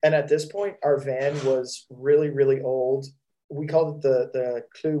And at this point, our van was really, really old. We called it the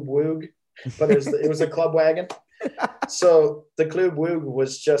Club Woog, but it was a club wagon. So the Club Woog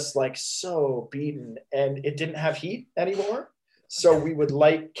was just like so beaten, and it didn't have heat anymore. So we would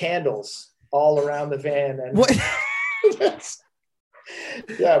light candles all around the van, and What?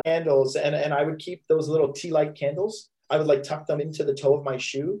 yeah, candles, and I would keep those little tea light candles. I would like tuck them into the toe of my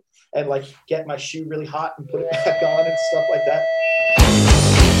shoe and like get my shoe really hot and put it back on and stuff like that.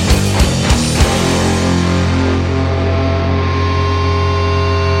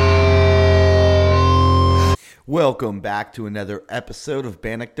 Welcome back to another episode of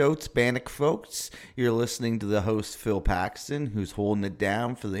Bannockdotes, Bannock folks. You're listening to the host, Phil Paxton, who's holding it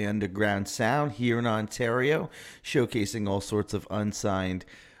down for the underground sound here in Ontario, showcasing all sorts of unsigned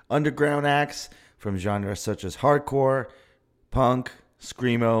underground acts from genres such as hardcore, punk,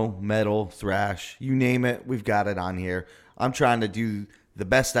 screamo, metal, thrash, you name it, we've got it on here. I'm trying to do the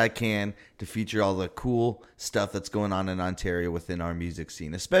best I can to feature all the cool stuff that's going on in Ontario within our music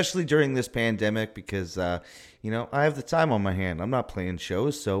scene, especially during this pandemic because, I have the time on my hand. I'm not playing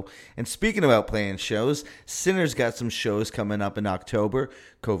shows. And speaking about playing shows, Sinner's got some shows coming up in October,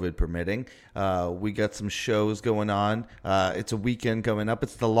 COVID permitting. We got some shows going on. It's a weekend coming up.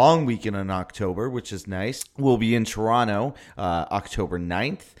 It's the long weekend in October, which is nice. We'll be in Toronto October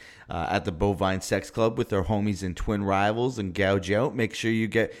 9th. At the Bovine Sex Club with our homies in Twin Rivals and Gouge Out. Make sure you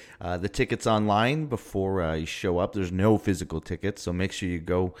get the tickets online before you show up. There's no physical tickets, so make sure you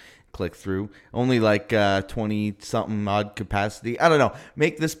go click through. Only like 20-something odd capacity. I don't know.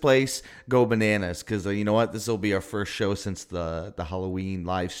 Make this place go bananas because you know what? This will be our first show since the Halloween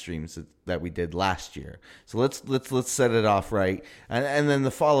live streams that we did last year. So let's set it off right. And then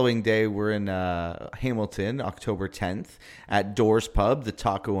the following day, we're in Hamilton, October 10th, at Doors Pub, the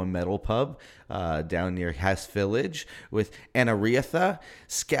Taco and Metal Pub, down near Hess Village, with Anariatha,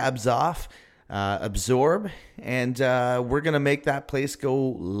 Scabs Off, Absorb, and we're going to make that place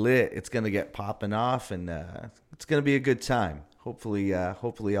go lit. It's going to get popping off, and it's going to be a good time. Hopefully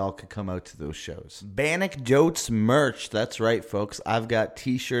all could come out to those shows. Bannockdotes merch. That's right, folks. I've got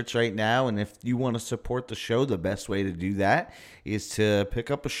t-shirts right now, and if you want to support the show, the best way to do that is to pick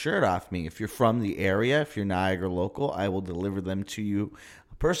up a shirt off me. If you're from the area, if you're Niagara local, I will deliver them to you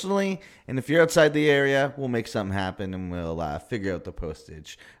personally, and if you're outside the area, we'll make something happen and we'll figure out the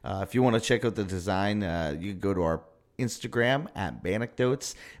postage. If you want to check out the design, you can go to our Instagram at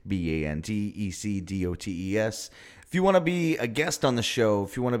Bannockdotes, BANTECDOTES. If you want to be a guest on the show,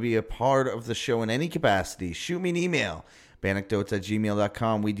 if you want to be a part of the show in any capacity, shoot me an email.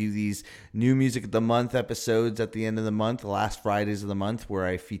 Bannockdotes@gmail.com. We do these new music of the month episodes at the end of the month, the last Fridays of the month, where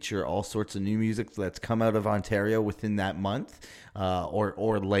I feature all sorts of new music that's come out of Ontario within that month,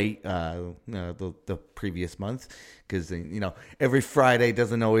 or late the previous month, because every Friday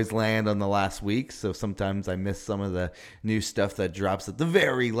doesn't always land on the last week, so sometimes I miss some of the new stuff that drops at the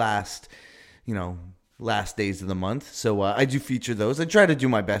very last days of the month. So I do feature those. I try to do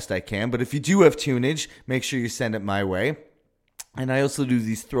my best I can, but if you do have tunage, make sure you send it my way. And I also do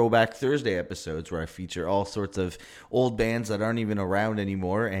these Throwback Thursday episodes where I feature all sorts of old bands that aren't even around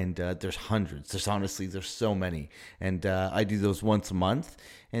anymore. And there's hundreds. There's so many. And I do those once a month.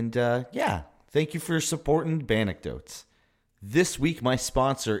 And thank you for supporting Bannockdotes. This week, my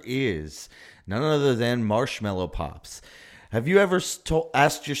sponsor is none other than Marshmallow Pops. Have you ever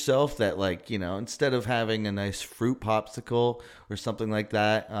asked yourself that, instead of having a nice fruit popsicle or something like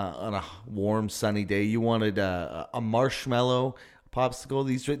that on a warm, sunny day, you wanted a marshmallow popsicle?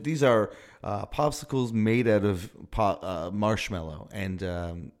 These are popsicles made out of marshmallow, and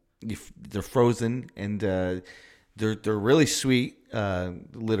they're frozen, and they're really sweet.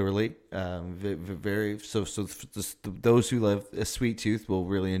 Literally, very so. Those who love a sweet tooth will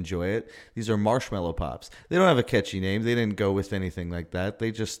really enjoy it. These are Marshmallow Pops. They don't have a catchy name. They didn't go with anything like that.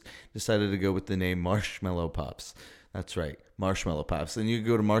 They just decided to go with the name Marshmallow Pops. That's right, Marshmallow Pops. And you can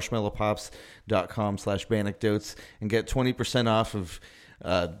go to marshmallowpops.com/Bannockdotes and get 20% off of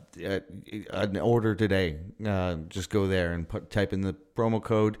an order today. Just go there and type in the promo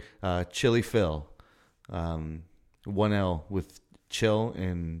code Chili Phil. 1L with chill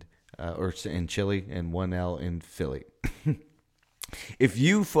and in chili and 1L in Philly. If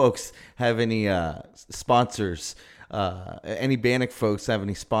you folks have any sponsors, any Bannock folks have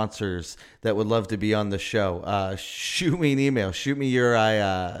any sponsors that would love to be on the show, shoot me an email. Shoot me your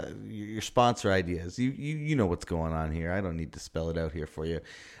sponsor ideas. You know what's going on here. I don't need to spell it out here for you.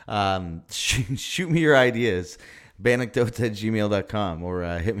 Shoot me your ideas. Bannockdotes@gmail.com, or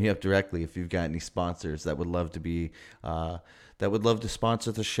hit me up directly if you've got any sponsors that would love to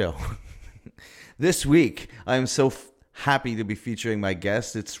sponsor the show. This week, I'm so happy to be featuring my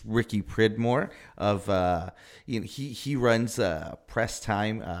guest. It's Ricky Pridmore of he runs Press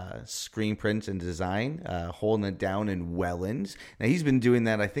Time Screen Print and Design, holding it down in Welland. Now he's been doing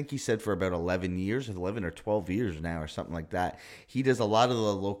that, I think he said, for about 11 years, 11 or 12 years now, or something like that. He does a lot of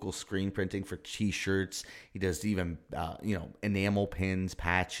the local screen printing for T-shirts. He does even enamel pins,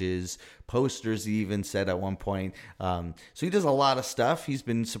 patches, posters. He even said at one point. So he does a lot of stuff. He's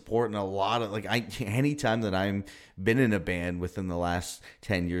been supporting a lot of anytime that I'm been in a band within the last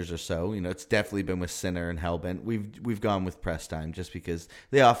 10 years or so, it's definitely been with Sinner and Hellbent. We've gone with Press Time just because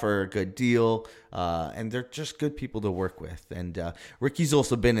they offer a good deal, and they're just good people to work with. And Ricky's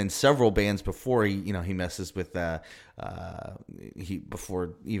also been in several bands before he messes with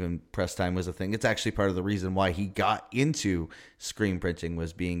before even Press Time was a thing. It's actually part of the reason why he got into screen printing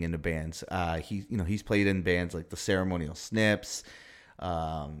was being into bands. He's played in bands like the Ceremonial Snips.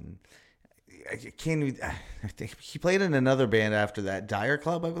 I think he played in another band after that, Dire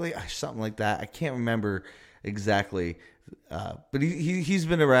Club, I believe, something like that. I can't remember exactly, but he's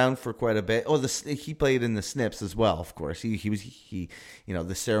been around for quite a bit. He played in the Snips as well, of course. The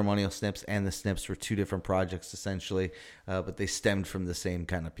Ceremonial Snips and the Snips were two different projects essentially, but they stemmed from the same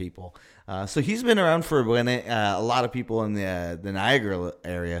kind of people. So he's been around for a minute. A lot of people in the Niagara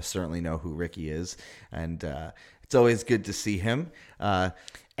area certainly know who Ricky is, and it's always good to see him.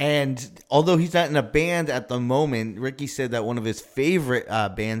 And although he's not in a band at the moment, Ricky said that one of his favorite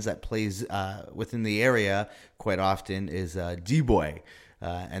bands that plays within the area quite often is D-Boy.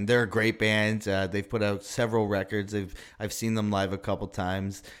 And they're a great band. They've put out several records. I've seen them live a couple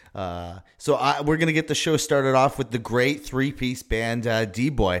times. So we're going to get the show started off with the great three-piece band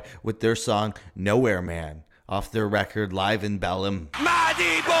D-Boy with their song Nowhere Man off their record Live in Belém. My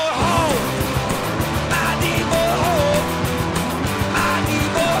D-Boy home! My D-Boy home!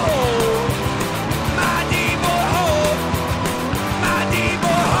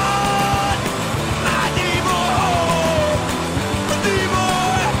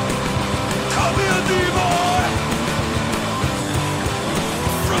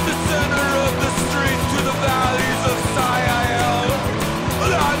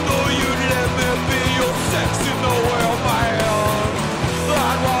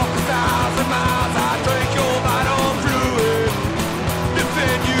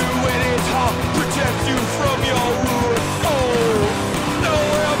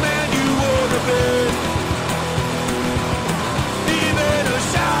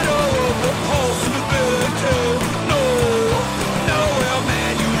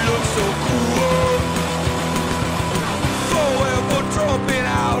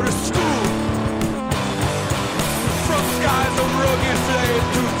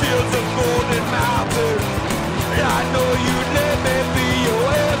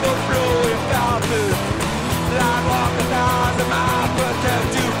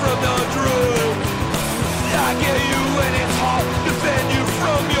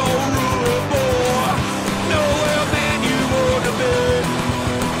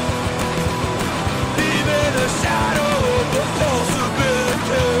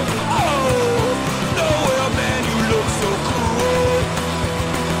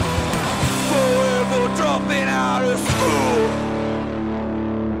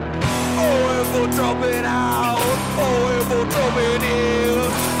 Dropping out, oh, ever dropping in,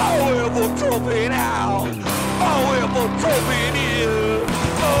 oh, ever dropping out, oh, ever dropping in,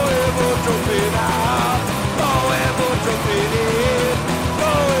 oh, ever dropping out, oh, ever dropping in,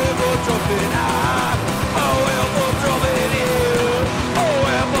 oh, ever dropping out, oh, ever dropping in,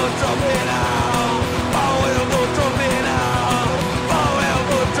 oh, ever dropping out, oh, ever dropping out, oh,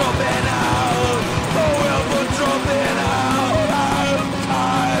 ever dropping out, oh, ever dropping out, I'm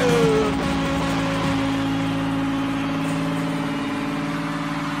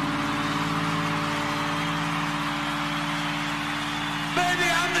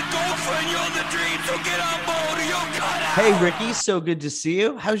tired. Hey, Ricky, so good to see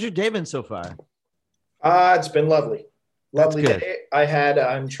you. How's your day been so far? It's been lovely. Lovely That's good. day.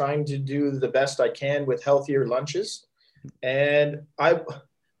 I'm trying to do the best I can with healthier lunches. And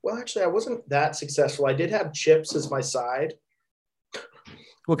actually, I wasn't that successful. I did have chips as my side.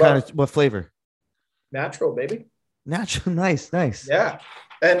 What flavor? Natural, baby. Natural. Nice. Yeah.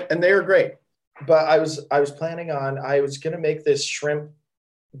 And they were great. But I was planning on, I was going to make this shrimp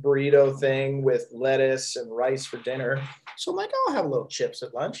burrito thing with lettuce and rice for dinner. So I'm like, I'll have a little chips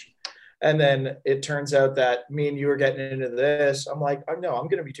at lunch. And then it turns out that me and you were getting into this. I'm like, I'm going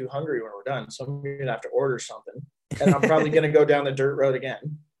to be too hungry when we're done. So I'm going to have to order something. And I'm probably going to go down the dirt road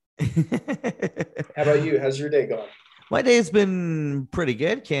again. How about you? How's your day going? My day has been pretty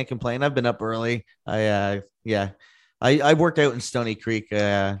good. Can't complain. I've been up early. I work out in Stony Creek,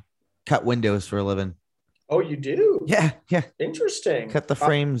 cut windows for a living. Oh, you do? Yeah. Interesting. Cut the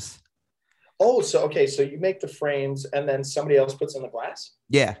frames. So okay, so you make the frames and then somebody else puts in the glass?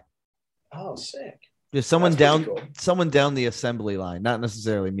 Yeah. Oh, sick. There's someone That's down, pretty cool. someone down the assembly line, not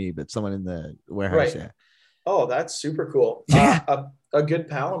necessarily me, but someone in the warehouse. Right. Yeah. Oh, that's super cool. Yeah. A good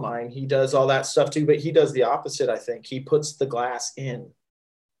pal of mine, he does all that stuff too, but he does the opposite, I think. He puts the glass in.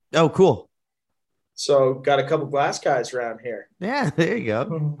 Oh, cool. So got a couple glass guys around here. Yeah, there you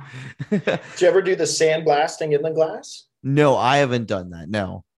go. Did you ever do the sandblasting in the glass? No, I haven't done that.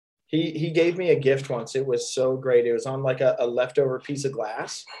 No. He gave me a gift once. It was so great. It was on like a leftover piece of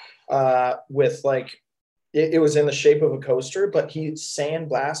glass with like, it was in the shape of a coaster, but he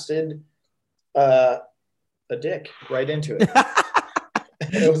sandblasted a dick right into it.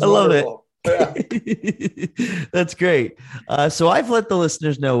 It was I love it. wonderful. Yeah. That's great. So I've let the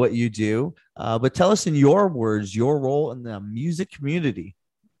listeners know what you do, but tell us in your words, your role in the music community.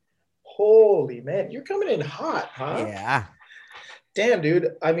 Holy man, you're coming in hot, huh? Yeah. Damn,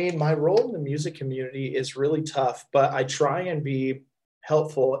 dude. I mean, my role in the music community is really tough, but I try and be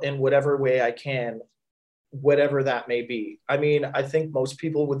helpful in whatever way I can, whatever that may be. I mean, I think most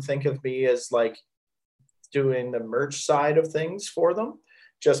people would think of me as like doing the merch side of things for them,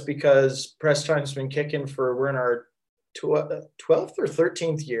 just because Press Time's been kicking we're in our 12th or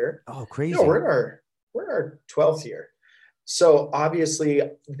 13th year. Oh, crazy. No, we're in our 12th year. So obviously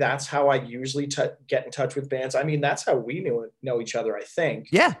that's how I usually get in touch with bands. I mean, that's how we know each other, I think.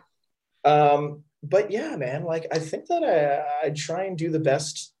 Yeah. But yeah, man, like I think that I try and do the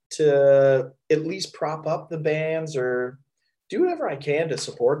best to at least prop up the bands or do whatever I can to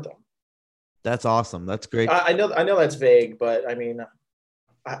support them. That's awesome. That's great. I know that's vague, but I mean,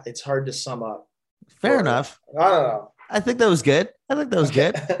 it's hard to sum up. Fair enough. I don't know. I think that was good.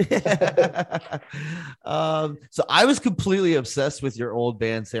 So I was completely obsessed with your old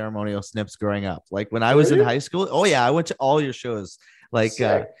band Ceremonial Snips growing up. Like when I was in high school. Oh yeah, I went to all your shows. I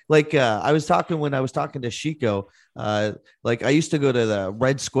was talking when I was talking to Chico. Like I used to go to the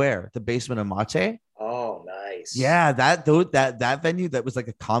Red Square, the basement of Mate. Oh, nice. Yeah, that venue that was like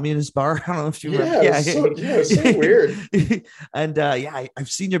a communist bar. I don't know if you remember. Yeah, it's so weird. And I've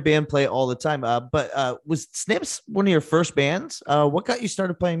seen your band play all the time. But was Snips one of your first bands? What got you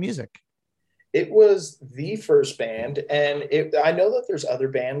started playing music? It was the first band, and I know that there's other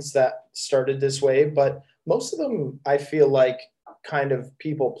bands that started this way, but most of them, I feel like, kind of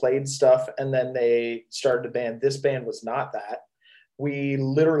people played stuff and then they started a band. This band was not that. We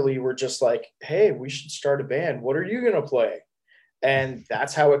literally were just like, hey, we should start a band. What are you going to play? And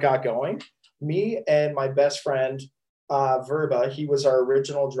that's how it got going. Me and my best friend, Verba, he was our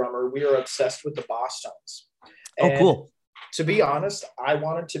original drummer. We were obsessed with the Bosstones. Oh, cool. To be honest, I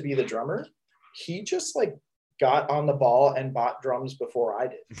wanted to be the drummer. He just like got on the ball and bought drums before I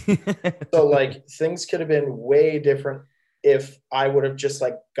did. So like things could have been way different if I would have just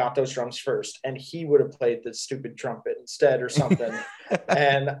like got those drums first and he would have played the stupid trumpet instead or something.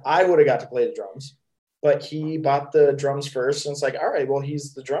 And I would have got to play the drums, but he bought the drums first. And it's like, all right, well,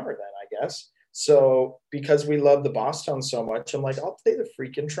 he's the drummer then, I guess. So because we love the Bosstones so much, I'm like, I'll play the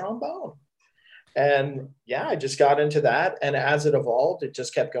freaking trombone. And yeah, I just got into that. And as it evolved, it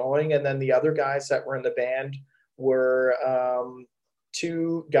just kept going. And then the other guys that were in the band were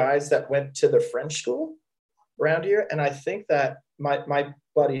two guys that went to the French school around here. And I think that my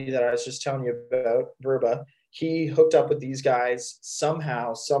buddy that I was just telling you about, Verba, he hooked up with these guys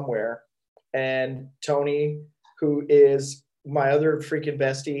somehow, somewhere. And Tony, who is my other freaking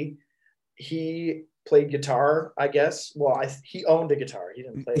bestie, he played guitar, I guess. Well, he owned a guitar. He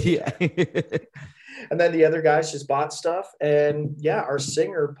didn't play guitar. Yeah. And then the other guys just bought stuff. And yeah, our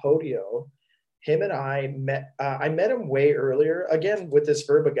singer, Podio, him and I met him way earlier, again with this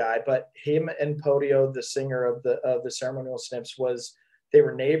Verba guy, but him and Podio, the singer of the Ceremonial Snips, they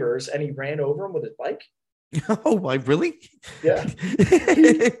were neighbors, and he ran over him with his bike. Oh, my, really? Yeah.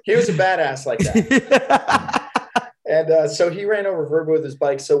 He was a badass like that. And so he ran over Verba with his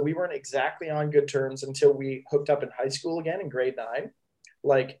bike. So we weren't exactly on good terms until we hooked up in high school again in grade 9.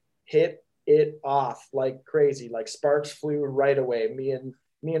 Like hit it off like crazy. Like sparks flew right away. Me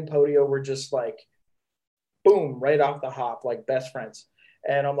and Podio were just like, boom, right off the hop, like best friends.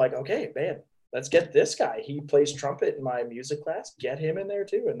 And I'm like, okay, man, let's get this guy. He plays trumpet in my music class. Get him in there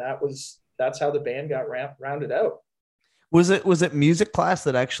too. And that's how the band got rounded out. Was it music class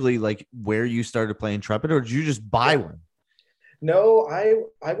that actually like where you started playing trumpet, or did you just buy one? No,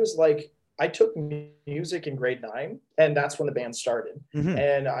 I was like, I took music in grade 9, and that's when the band started. Mm-hmm.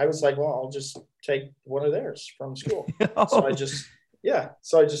 And I was like, well, I'll just take one of theirs from school. Oh. So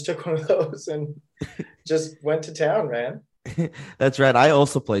I just took one of those, and Just went to town, man. That's right. I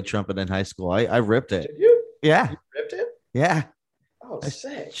also played trumpet in high school. I ripped it. Did you? Yeah. You ripped it? Yeah. Oh, I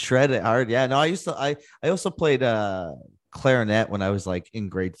sick. shred it hard. Yeah. No, I also played clarinet when I was like in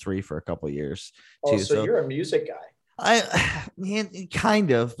grade 3 for a couple of years Oh, too. so you're a music guy. Man,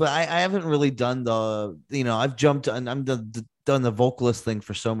 kind of, but I haven't really done I've jumped and done the vocalist thing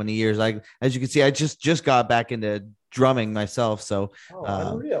for so many years. As you can see, I just got back into drumming myself. So,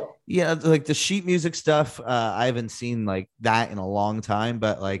 Oh, unreal. yeah, like the sheet music stuff, I haven't seen like that in a long time,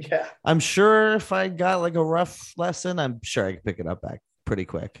 but like, Yeah. I'm sure if I got like a rough lesson, I'm sure I could pick it up back pretty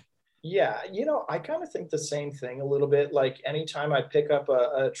quick. Yeah, I kind of think the same thing a little bit. Like anytime I pick up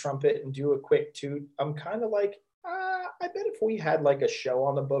a trumpet and do a quick toot, I'm kind of like, I bet if we had like a show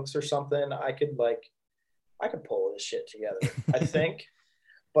on the books or something, I could pull this shit together, I think.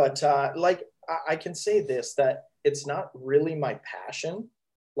 But I can say this, that it's not really my passion,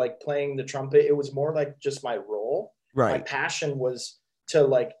 like playing the trumpet. It was more like just my role. My Right. passion was to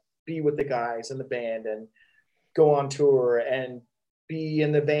like be with the guys in the band and go on tour and be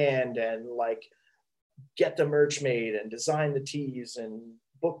in the band and like get the merch made and design the tees and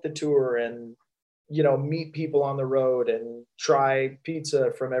book the tour and meet people on the road and try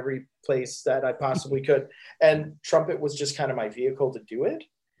pizza from every place that I possibly could. And trumpet was just kind of my vehicle to do it.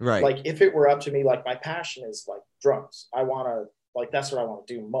 Right. Like if it were up to me, like my passion is like drums. That's what I want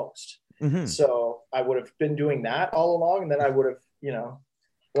to do most. Mhm. So I would have been doing that all along. And then I would have,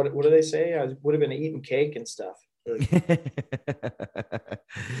 what do they say? I would have been eating cake and stuff.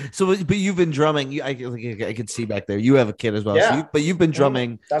 So, but you've been drumming. I can see back there. You have a kit as well. Yeah. But you've been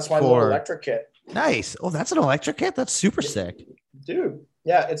drumming. That's my for... little electric kit. Nice. Oh, that's an electric kit. That's super sick, dude.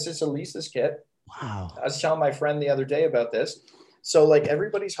 Yeah, it's just a Lisa's kit. Wow. I was telling my friend the other day about this. So like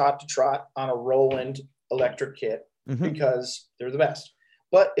everybody's hot to trot on a Roland electric kit because they're the best.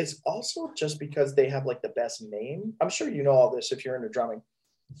 But it's also just because they have like the best name. I'm sure you know all this if you're into drumming.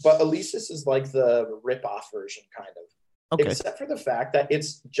 But Alesis is like the rip-off version, kind of. Okay. Except for the fact that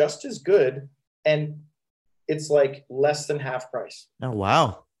it's just as good and it's like less than half price. Oh,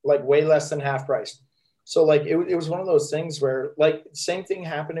 wow. Like way less than half price. So like it was one of those things where like same thing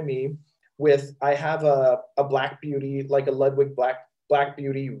happened to me with, I have a Black Beauty, like a Ludwig Black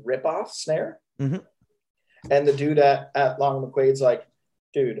Beauty rip-off snare. Mm-hmm. And the dude at Long McQuaid's like,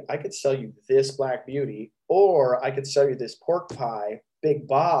 dude, I could sell you this Black Beauty, or I could sell you this pork pie Big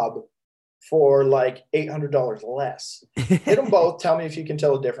Bob for like $800 less. Hit them both. Tell me if you can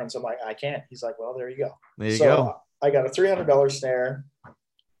tell the difference. I'm like, I can't. He's like, well, there you go. There you go. I got a $300 snare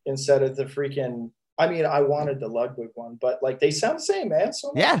instead of the freaking, I wanted the Ludwig one, but like they sound the same, man.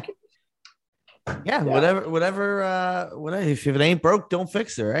 So yeah. Yeah, whatever. If it ain't broke, don't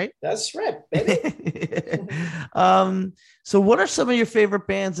fix it, right? That's right, baby. So what are some of your favorite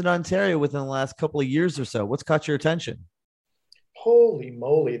bands in Ontario within the last couple of years or so? What's caught your attention? Holy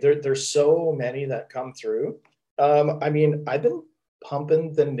moly, there's so many that come through. I've been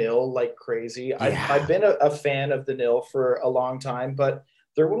pumping the Nil like crazy. Yeah. I've been a fan of the Nil for a long time, but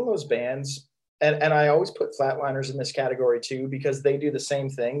they're one of those bands, and I always put Flatliners in this category too, because they do the same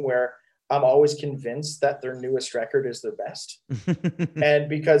thing where I'm always convinced that their newest record is their best. And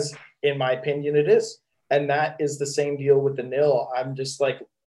because in my opinion, it is. And that is the same deal with the Nil. I'm just like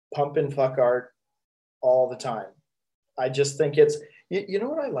pumping fuck art all the time. I just think it's, you know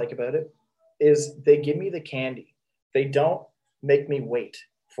what I like about it is they give me the candy. They don't make me wait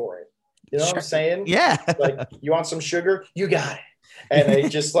for it. You know what I'm saying? Yeah. Like, you want some sugar? You got it. And they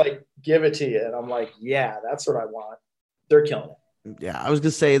just like give it to you. And I'm like, yeah, that's what I want. They're killing it. Yeah, I was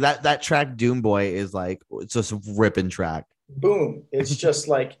gonna say that track Doom Boy is like, it's just a ripping track. Boom! It's just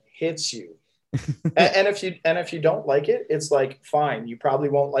like hits you, and if you don't like it, it's like fine. You probably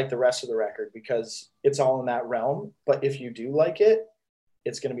won't like the rest of the record because it's all in that realm. But if you do like it,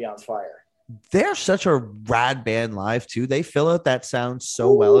 it's gonna be on fire. They're such a rad band live too. They fill out that sound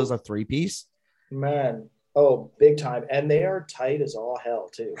so well as a 3-piece. Man, oh, big time, and they are tight as all hell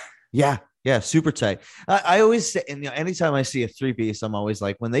too. Yeah, super tight. I always say, and anytime I see a 3-piece, I'm always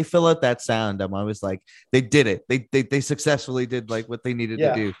like, when they fill out that sound, I'm always like, they did it. They successfully did like what they needed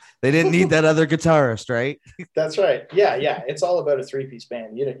to do. They didn't need that other guitarist, right? That's right. Yeah. It's all about a 3-piece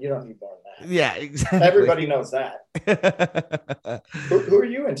band. You don't need more than that. Yeah, exactly. Everybody knows that. Who are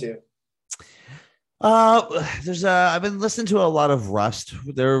you into? I've been listening to a lot of Rust.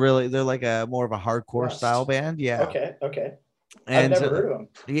 They're like a more of a hardcore Rust. style band. Yeah. Okay. And I've never heard of them.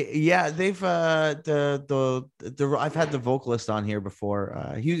 Yeah, they've I've had the vocalist on here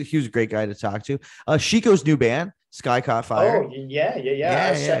before. He was a great guy to talk to. Chico's new band, Sky Caught Fire. Oh yeah.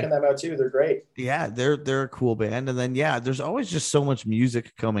 I was checking them out too. They're great. Yeah, they're a cool band. And then there's always just so much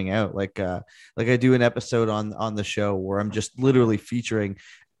music coming out. Like I do an episode on the show where I'm just literally featuring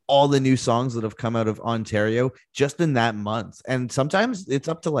all the new songs that have come out of Ontario just in that month. And sometimes it's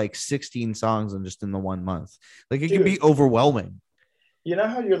up to like 16 songs in just in the 1 month. Like it can be overwhelming. You know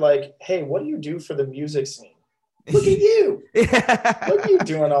how you're like, hey, what do you do for the music scene? Look at you. Look at you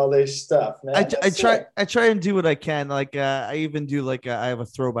doing all this stuff, man. I try and do what I can. Like I even do I have a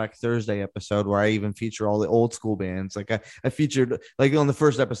Throwback Thursday episode where I even feature all the old school bands. Like I featured like on the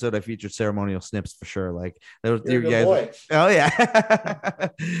first episode I featured Ceremonial Snips for sure. Like there was boy. Oh yeah.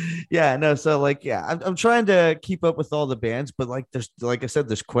 Yeah, no, so like I'm trying to keep up with all the bands, but like there's like I said,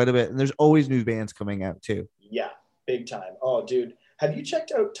 there's quite a bit and there's always new bands coming out too. Yeah, big time. Oh dude, have you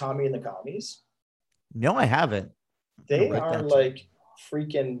checked out Tommy and the Commies? No, I haven't. They are like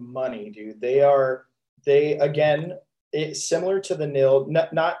freaking money, dude. They again, it's similar to the Nil,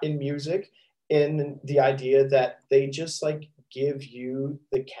 not in music, in the idea that they just like give you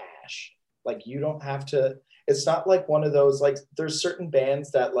the cash. Like you don't have to, it's not like one of those, like there's certain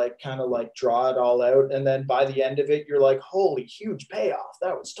bands that like kind of like draw it all out. And then by the end of it, you're like, holy, huge payoff.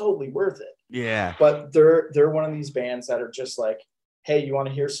 That was totally worth it. Yeah. But they're one of these bands that are just like, hey, you want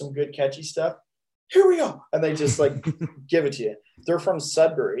to hear some good catchy stuff? Here we go. And they just like give it to you. They're from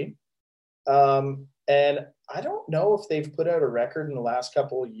Sudbury. And I don't know if they've put out a record in the last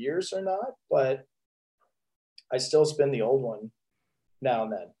couple of years or not, but I still spin the old one now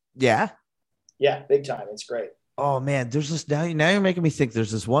and then. Yeah. Yeah, big time. It's great. Oh man, there's this now you're making me think.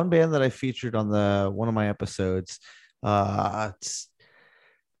 There's this one band that I featured on one of my episodes. It's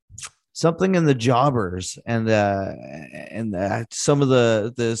something in the Jobbers and some of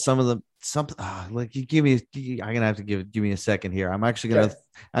the like you give me I'm gonna have to give me a second here. I'm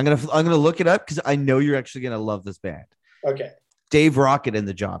gonna look it up because I know you're actually gonna love this band. Okay. Dave Rocket and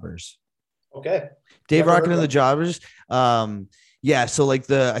the Jobbers. Okay. Dave Rocket and the Jobbers. Yeah, so like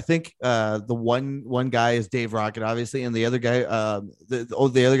I think the one guy is Dave Rocket, obviously, and the other guy, the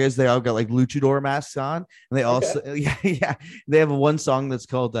other guys, they all got like luchador masks on, and they also they have one song that's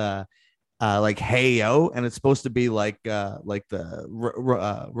called like Hey Yo, and it's supposed to be like the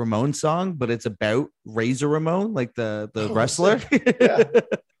Ramon song, but it's about Razor Ramon, like the wrestler.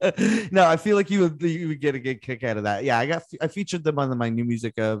 No, I feel like you would get a good kick out of that. Yeah, I featured them on my new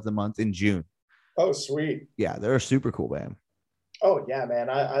music of the month in June. Oh, sweet. Yeah, they're a super cool band. Oh yeah, man.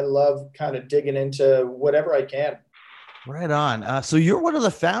 I love kind of digging into whatever I can. Right on. So you're one of the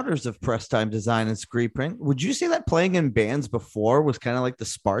founders of Press Time Design and Screen Print. Would you say that playing in bands before was kind of like the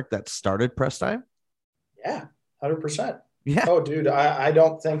spark that started Press Time? Yeah, 100%. Yeah. Oh, dude, I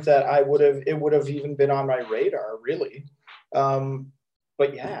don't think that it would have even been on my radar, really.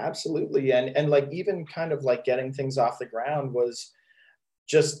 But yeah, absolutely. And like even kind of like getting things off the ground was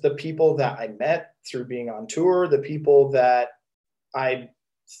just the people that I met through being on tour, the people that I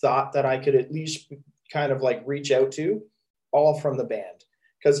thought that I could at least kind of like reach out to, all from the band.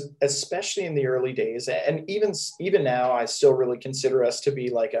 Because especially in the early days, and even now, I still really consider us to be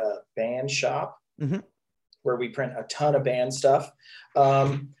like a band shop where we print a ton of band stuff.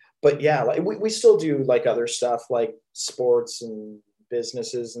 But yeah, like we still do like other stuff like sports and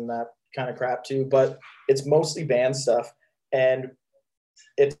businesses and that kind of crap too. But it's mostly band stuff, and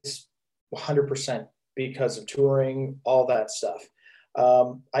it's 100% because of touring, all that stuff.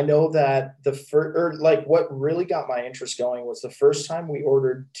 I know that what really got my interest going was the first time we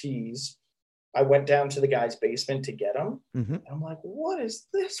ordered tees. I went down to the guy's basement to get them. And I'm like, what is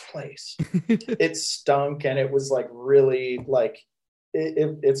this place? It stunk. And it was like, really like,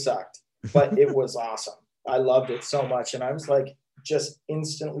 it sucked, but it was awesome. I loved it so much. And I was like, just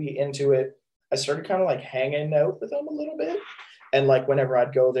instantly into it. I started kind of like hanging out with them a little bit. And like whenever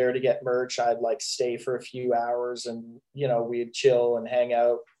I'd go there to get merch, I'd like stay for a few hours and, we'd chill and hang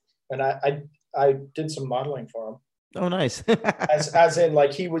out. And I did some modeling for him. Oh, nice. as in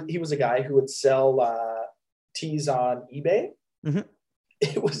like, he was a guy who would sell tees on eBay.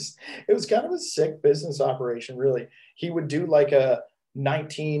 It was kind of a sick business operation, really. He would do like a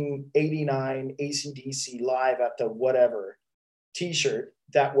 1989 AC/DC live at the whatever t-shirt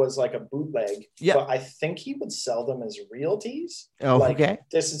that was like a bootleg. Yeah, but I think he would sell them as real tees. Oh, like, okay.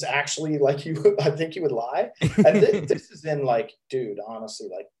 This is actually like I think he would lie. And this is in like, dude, honestly,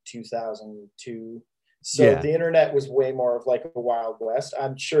 like 2002. So the internet was way more of like a Wild West.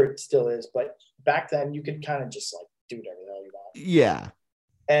 I'm sure it still is, but back then you could kind of just like do whatever the hell you want. Yeah.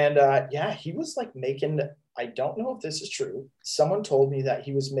 And he was like making, I don't know if this is true. Someone told me that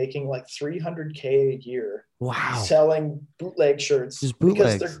he was making like $300K a year. Wow. Selling bootleg shirts. Just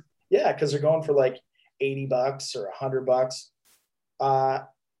bootlegs. Because they're going for like $80 or $100.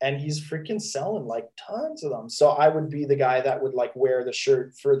 And he's freaking selling like tons of them. So I would be the guy that would like wear the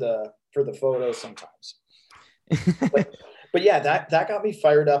shirt for the photo sometimes. but yeah, that got me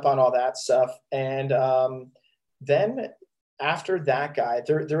fired up on all that stuff. And then after that guy,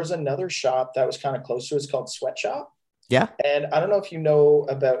 there was another shop that was kind of close to us called Sweatshop. Yeah. And I don't know if you know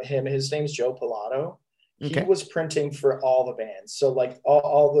about him. His name's Joe Pilato. Okay. He was printing for all the bands. So like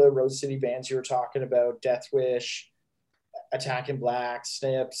all the Road City bands you were talking about, Death Wish, Attack in Black,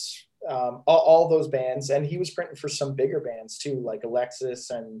 Snips, all those bands. And he was printing for some bigger bands too, like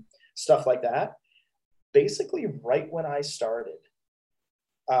Alexis and stuff like that. Basically, right when I started,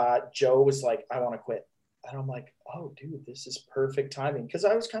 Joe was like, I want to quit. And I'm like, oh, dude, this is perfect timing. Because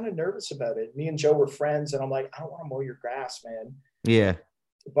I was kind of nervous about it. Me and Joe were friends. And I'm like, I don't want to mow your grass, man. Yeah.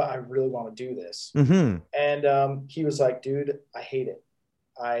 But I really want to do this. Mm-hmm. And he was like, dude, I hate it.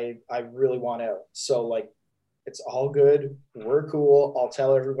 I really want out. So like, it's all good. We're cool. I'll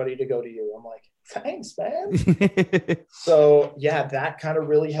tell everybody to go to you. I'm like, thanks, man. So yeah, that kind of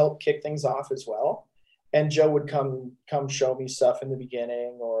really helped kick things off as well. And Joe would come show me stuff in the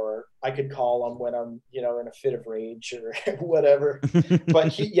beginning, or I could call him when I'm, in a fit of rage or whatever. But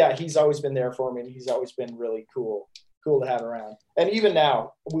he's always been there for me, and he's always been really cool to have around. And even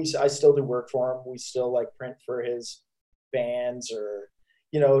now, I still do work for him. We still like print for his bands, or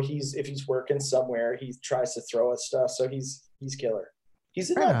if he's working somewhere, he tries to throw us stuff. So he's killer. He's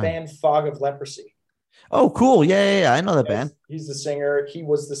in that band Fog of Leprosy. Oh, cool. Yeah. I know that band. He's the singer. He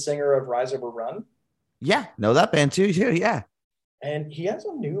was the singer of Rise Over Run. Yeah, know that band too. Yeah. And he has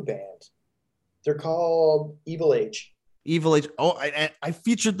a new band. They're called Evil Age. Evil Age. Oh, I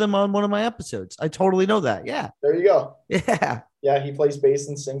featured them on one of my episodes. I totally know that. Yeah. There you go. Yeah. Yeah, he plays bass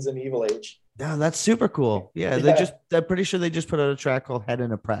and sings in Evil Age. Yeah, that's super cool. Yeah, I'm pretty sure they just put out a track called Head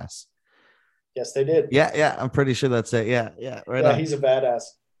in a Press. Yes, they did. Yeah. I'm pretty sure that's it. Yeah. Right. Yeah, he's a badass.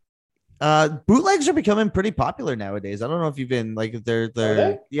 Bootlegs are becoming pretty popular nowadays. I don't know if you've been like they're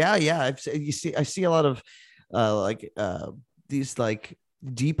yeah. I see a lot of these like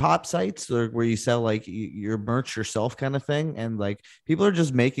Depop sites where you sell like your merch yourself kind of thing, and like people are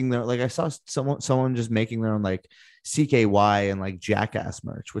just making their, like I saw someone just making their own like CKY and like Jackass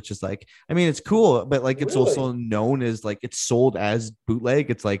merch, which is like, I mean, it's cool, but like it's also known as like it's sold as bootleg.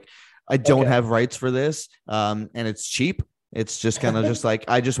 It's like, I don't have rights for this, and it's cheap. It's just kind of just like,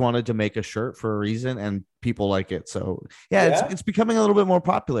 I just wanted to make a shirt for a reason, and people like it. So yeah. It's becoming a little bit more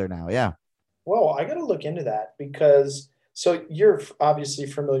popular now. Yeah. Well, I got to look into that, because so you're obviously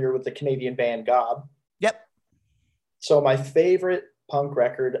familiar with the Canadian band Gob. Yep. So my favorite punk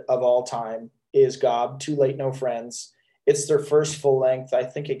record of all time is Gob, Too Late No Friends. It's their first full length. I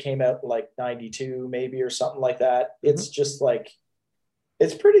think it came out in like 92 maybe, or something like that. Mm-hmm. It's just like,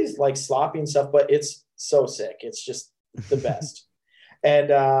 it's pretty like sloppy and stuff, but it's so sick. It's just the best. And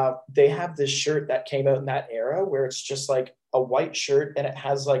they have this shirt that came out in that era where it's just like a white shirt and it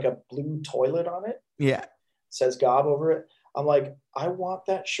has like a blue toilet on it. Yeah. It says Gob over it. I'm like, I want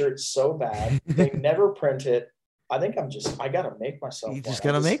that shirt so bad. They never print it. I think I got to make myself. You just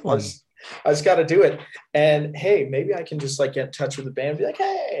got to make one. I just got to do it. And hey, maybe I can just like get in touch with the band and be like,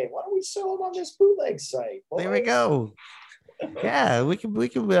 hey, why don't we sell them on this bootleg site? Boys? There we go. Yeah, we can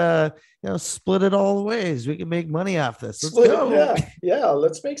split it all ways. We can make money off this. Let's go. Yeah.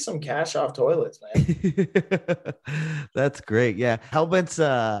 Let's make some cash off toilets, man. That's great. Yeah,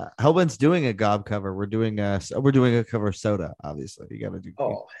 Hellbent's doing a Gob cover. We're doing a cover of Soda. Obviously, you got to do.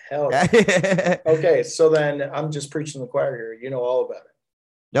 Oh hell. Yeah. Okay, so then I'm just preaching the choir here. You know all about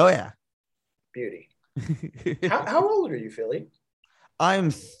it. Oh yeah. Beauty. How old are you, Philly?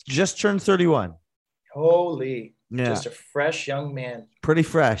 I'm just turned 31. Holy. Yeah. Just a fresh young man. Pretty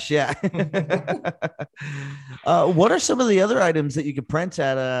fresh, yeah. What are some of the other items that you could print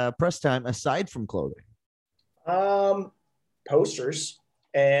at press time aside from clothing? Posters.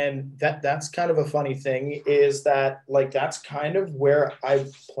 And that's kind of a funny thing, is that like that's kind of where I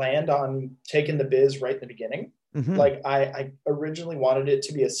planned on taking the biz right in the beginning. Mm-hmm. Like I originally wanted it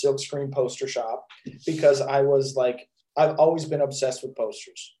to be a silkscreen poster shop, because I was like, I've always been obsessed with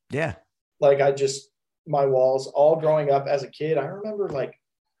posters. Yeah. Like my walls all growing up as a kid, I remember like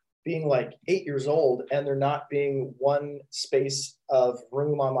being like 8 years old and there not being one space of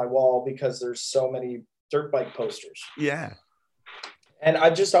room on my wall because there's so many dirt bike posters. Yeah. And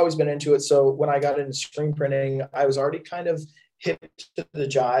I've just always been into it. So when I got into screen printing, I was already kind of hip to the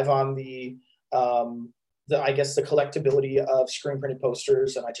jive on the I guess the collectability of screen printed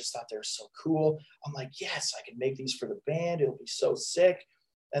posters. And I just thought they were so cool. I'm like, yes, I can make these for the band. It'll be so sick.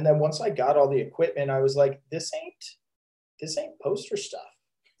 And then once I got all the equipment, I was like, this ain't poster stuff.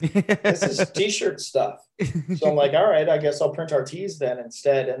 This is t-shirt stuff. So I'm like, all right, I guess I'll print our tees then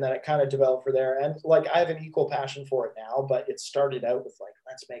instead. And then it kind of developed for there. And like, I have an equal passion for it now, but it started out with like,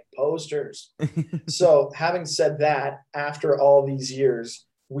 let's make posters. So having said that, after all these years,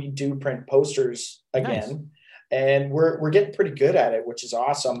 we do print posters again. Nice. And we're getting pretty good at it, which is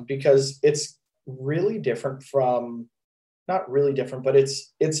awesome because it's really different from, not really different, but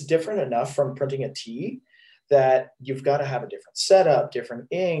it's different enough from printing a tee that you've got to have a different setup, different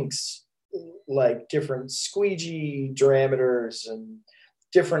inks, like different squeegee diameters and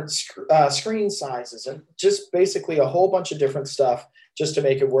different screen sizes, and just basically a whole bunch of different stuff just to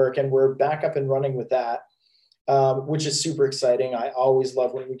make it work. And we're back up and running with that, which is super exciting. I always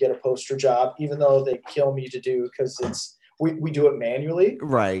love when we get a poster job, even though they kill me to do because we do it manually.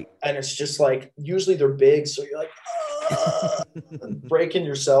 Right. And it's just like, usually they're big. So you're like, breaking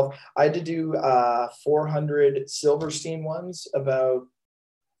yourself. I had to do 400 Silverstein ones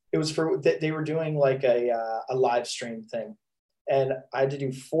it was for, they were doing like a live stream thing. And I had to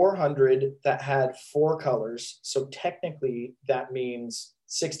do 400 that had 4 colors. So technically that means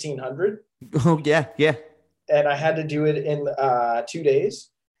 1,600. Oh yeah. Yeah. And I had to do it in 2 days.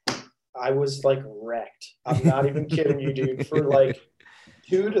 I was like wrecked. I'm not even kidding you, dude. For like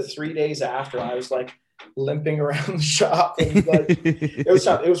 2 to 3 days after, I was like limping around the shop. And like, it was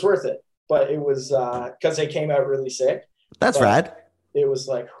tough. It was worth it, but it was because they came out really sick. That's rad. It was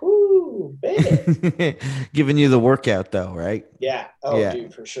like, whoo, baby. Giving you the workout though, right? Yeah. Oh, yeah.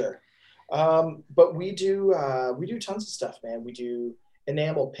 Dude, for sure. But we do tons of stuff, man. We do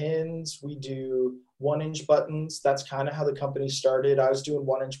enamel pins. We do 1-inch buttons. That's kind of how the company started. I was doing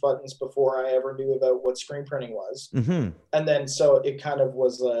 1-inch buttons before I ever knew about what screen printing was. Mm-hmm. And then, so it kind of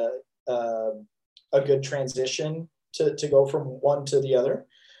was a good transition to go from one to the other.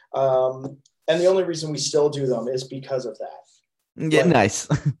 And the only reason we still do them is because of that. Yeah, like, nice.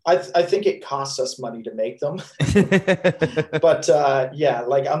 I think it costs us money to make them. But yeah,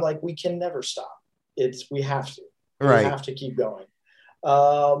 like I'm like, we can never stop. We have to. Right. We have to keep going.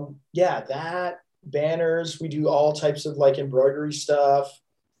 Yeah, that, banners, we do all types of like embroidery stuff.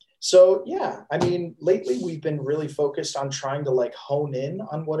 So yeah, I mean, lately we've been really focused on trying to like hone in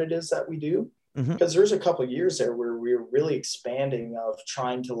on what it is that we do. Because there's a couple of years there where we were really expanding of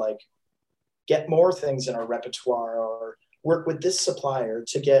trying to like get more things in our repertoire or work with this supplier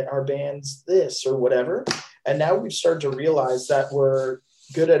to get our bands this or whatever. And now we've started to realize that we're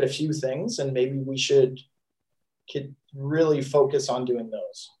good at a few things and maybe we could really focus on doing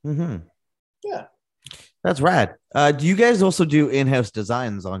those. Mm-hmm. Yeah. That's rad. Do you guys also do in-house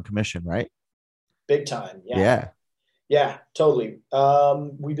designs on commission, right? Big time. Yeah. Yeah. Yeah, totally.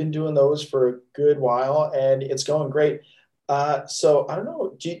 We've been doing those for a good while and it's going great. So I don't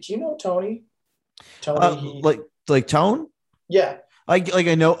know. Do you know Tony? Tony, like Tone? Yeah. I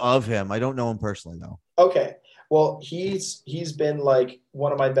know of him. I don't know him personally though. Okay. Well, he's been like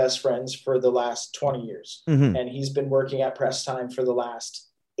one of my best friends for the last 20 years. Mm-hmm. And he's been working at Press Time for the last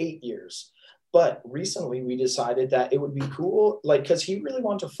 8 years. But recently we decided that it would be cool, like, because he really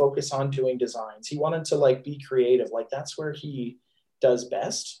wanted to focus on doing designs. He wanted to like be creative. Like that's where he does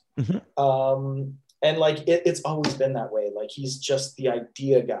best. Mm-hmm. And like, it's always been that way. Like he's just the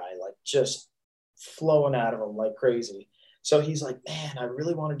idea guy, like just flowing out of him like crazy. So he's like, man, I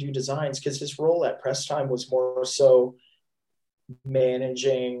really want to do designs because his role at Press Time was more so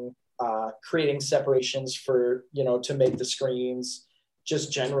managing, creating separations for, to make the screens,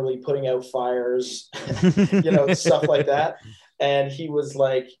 just generally putting out fires, stuff like that. And he was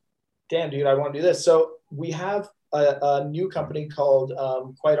like, damn, dude, I want to do this. So we have a new company called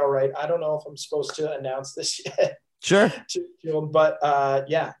Quite All Right. I don't know if I'm supposed to announce this yet. Sure. But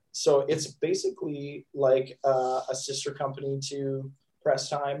yeah, so it's basically like a sister company to Press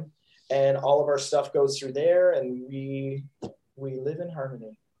Time, and all of our stuff goes through there, and we live in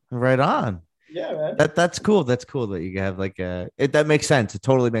harmony. Right on. Yeah, man. That's cool. That's cool that you have like that makes sense. It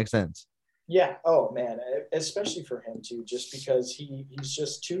totally makes sense. Yeah. Oh man, especially for him too, just because he's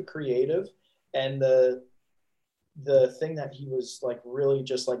just too creative, and the thing that he was like really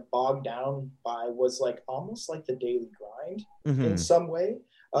just like bogged down by was like almost like the daily grind in some way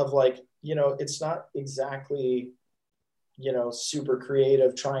of like, it's not exactly, super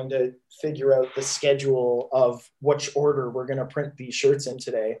creative trying to figure out the schedule of which order we're going to print these shirts in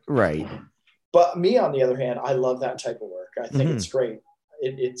today. Right. But me, on the other hand, I love that type of work. I think it's great.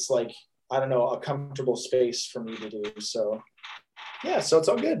 It's like, I don't know, a comfortable space for me to do. So yeah, so it's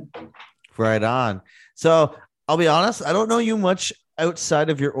all good. Right on. So I'll be honest, I don't know you much outside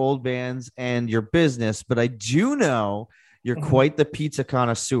of your old bands and your business, but I do know you're quite the pizza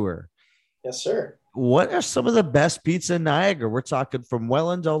connoisseur. Yes, sir. What are some of the best pizza in Niagara? We're talking from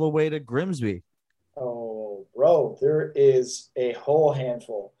Welland all the way to Grimsby. Oh, bro, there is a whole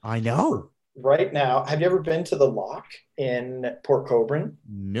handful. I know. Right now, have you ever been to the Lock in Port Colborne?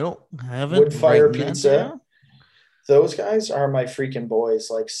 No, haven't. Woodfire Writing that Pizza. down. Those guys are my freaking boys,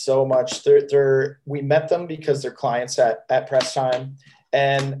 like so much. They're we met them because they're clients at Press Time.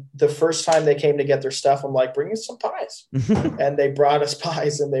 And the first time they came to get their stuff, I'm like, bring us some pies. And they brought us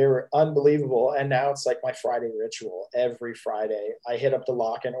pies and they were unbelievable. And now it's like my Friday ritual. Every Friday, I hit up the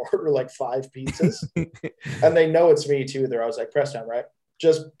Lock and order like 5 pizzas. And they know it's me too. They're always like, Press Time, right?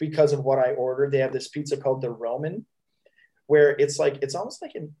 Just because of what I ordered. They have this pizza called the Roman, where it's almost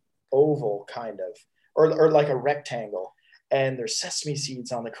like an oval kind of, or like a rectangle. And there's sesame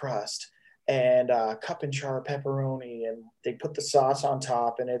seeds on the crust and cup and char pepperoni, and they put the sauce on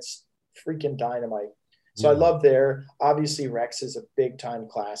top, and it's freaking dynamite. So I love there. Obviously, Rex is a big time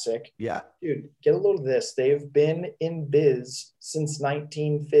classic. Yeah. Dude, get a load of this. They've been in biz since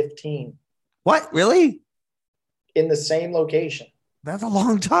 1915 What? Really? in the same location. That's a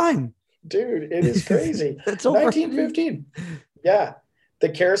long time. Dude, it is crazy. That's over 1915. Yeah. The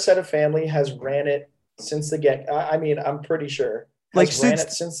Caracetta family has ran it since the get. I mean, I'm pretty sure. Like ran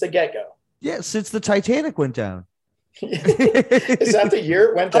it since the get-go. Yeah, since the Titanic went down. Is that the year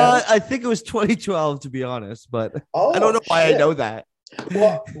it went down? I think it was 2012, to be honest, but Oh, I don't know why shit. I know that.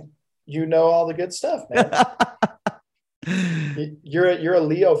 Well, you know all the good stuff, man. You're a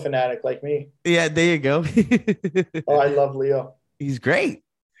Leo fanatic like me. Yeah, there you go. Oh, I love Leo. He's great.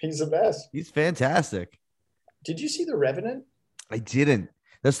 He's the best. He's fantastic. Did you see The Revenant? I didn't.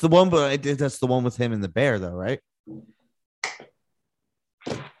 That's the one, but I did. That's the one with him and the bear, though, right?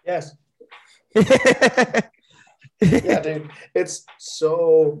 Yes. Yeah, dude. It's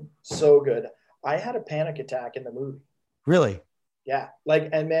so good. I had a panic attack in the movie. Really? Yeah. Like,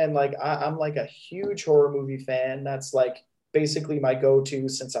 and man, like I'm like a huge horror movie fan. That's like basically my go-to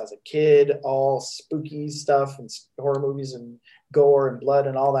since I was a kid, all spooky stuff and horror movies and gore and blood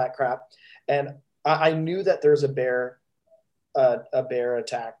and all that crap. And I knew that there's a bear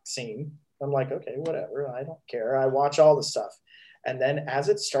attack scene. I'm like, okay, whatever. I don't care. I watch all the stuff. And then as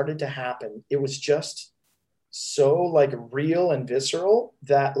it started to happen, it was just so like real and visceral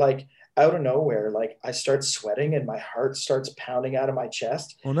that like out of nowhere, like I start sweating and my heart starts pounding out of my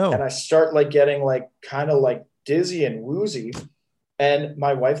chest. Oh no. And I start like getting like kind of like dizzy and woozy. And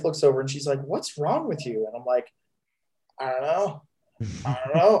my wife looks over and she's like, what's wrong with you? And I'm like, I don't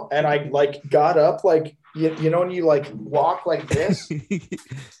know. And I like got up, like, you know, when you like walk like this,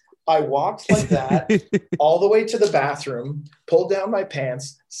 I walked like that all the way to the bathroom, pulled down my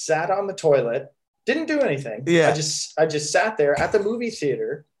pants, sat on the toilet, didn't do anything. Yeah. I just sat there at the movie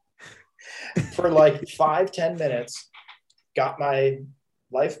theater for like 5-10 minutes, got my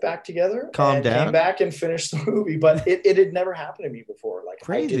life back together, calmed down, came back and finished the movie. But it had never happened to me before. Like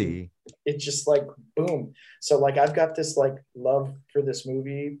crazy. It just like boom. So like I've got this like love for this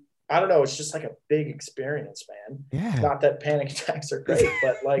movie. I don't know. It's just like a big experience, man. Yeah. Not that panic attacks are great,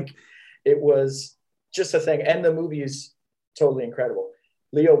 but like it was just a thing. And the movie is totally incredible.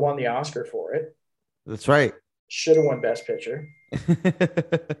 Leo won the Oscar for it. That's right. Should have won Best Picture.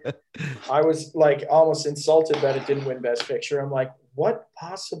 I was like almost insulted that it didn't win Best Picture. I'm like, what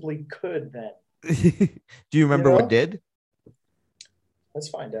possibly could then? Do you remember what did? Let's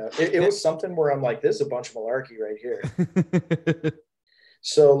find out. It was something where I'm like, this is a bunch of malarkey right here.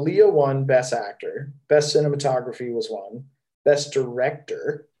 So Leo won Best Actor. Best Cinematography was won. Best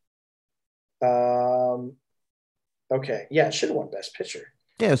Director. Okay. Yeah, it should have won Best Picture.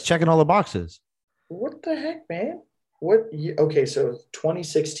 Yeah, it's checking all the boxes. What the heck, man? Okay, so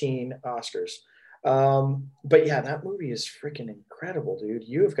 2016 Oscars. But yeah, that movie is freaking incredible, dude.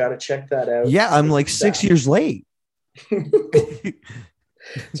 You have got to check that out. Yeah, I'm like 6 years late.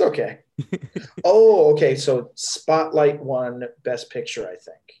 It's okay. Oh, okay. So Spotlight won Best Picture, I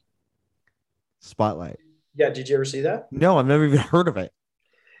think. Spotlight. Yeah, did you ever see that? No, I've never even heard of it.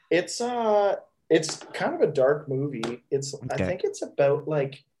 It's kind of a dark movie. I think it's about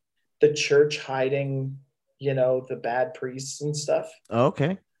like the church hiding, you know, the bad priests and stuff. Oh,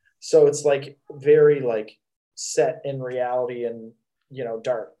 okay. So it's like very like set in reality and, you know,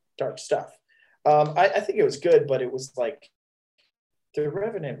 dark stuff. I think it was good, but it was like The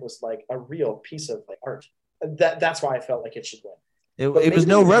Revenant was like a real piece of like art. That's why I felt like it should win. It was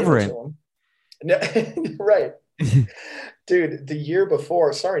no reverent. No, right. Dude, the year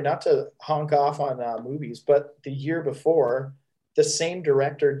before, sorry, not to honk off on movies, but the year before, the same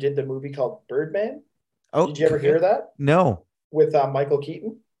director did the movie called Birdman. Oh, did you ever hear that? No. With Michael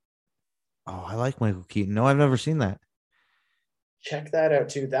Keaton? Oh, I like Michael Keaton. No, I've never seen that. check that out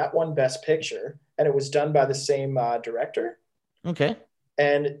too. That won Best Picture, and it was done by the same director. Okay.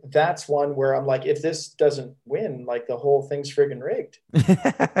 And that's one where I'm like, if this doesn't win, like the whole thing's friggin' rigged.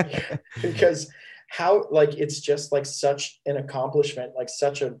 Because how, like, it's just like such an accomplishment, like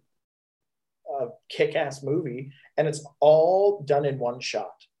such a kick-ass movie, and it's all done in one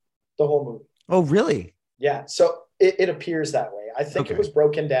shot, the whole movie. Oh, really? Yeah. So it appears that way. I think Okay. it was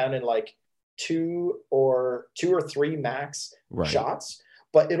broken down in like two or three max Right. shots,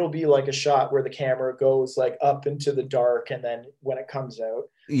 but it'll be like a shot where the camera goes like up into the dark, and then when it comes out.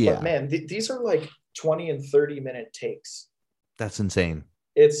 Yeah. But man, these are like 20 and 30-minute takes. That's insane.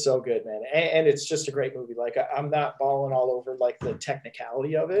 It's so good, man. And it's just a great movie. Like, I'm not balling all over like the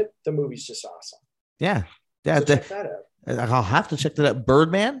technicality of it. The movie's just awesome. Yeah. Yeah. So check that out. I'll have to check that out.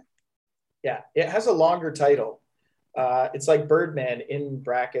 Birdman? Yeah, it has a longer title. It's like Birdman in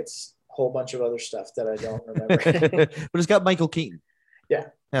brackets, whole bunch of other stuff that I don't remember. But it's got Michael Keaton. Yeah.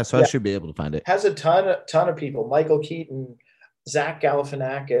 Yeah. So I should be able to find it. Has a ton of people. Michael Keaton, Zach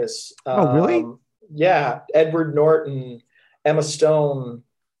Galifianakis. Oh, really? Yeah. Edward Norton, Emma Stone,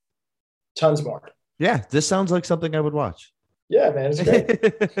 tons more. Yeah. This sounds like something I would watch. Yeah, man, it's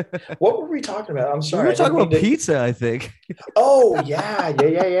great. What were we talking about? I'm sorry. We were talking about pizza, I think. Oh yeah.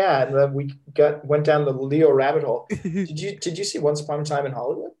 And then we went down the Leo rabbit hole. Did you see Once Upon a Time in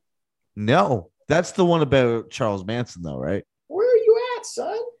Hollywood? No, that's the one about Charles Manson, though, right? Where are you at,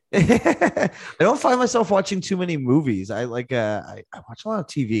 son? I don't find myself watching too many movies. I like I watch a lot of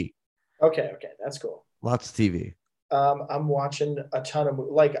TV. Okay, that's cool. Lots of TV. I'm watching a ton of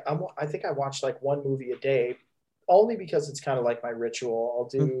I think I watch like one movie a day, only because it's kind of like my ritual. I'll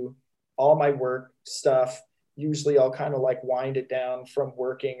do all my work stuff. Usually I'll kind of like wind it down from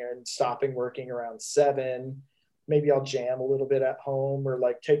working and stopping working around 7. Maybe I'll jam a little bit at home or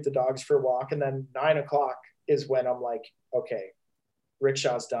like take the dogs for a walk. And then 9:00 is when I'm like, okay,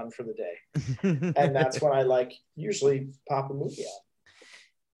 rickshaw's done for the day. And that's when I like usually pop a movie out.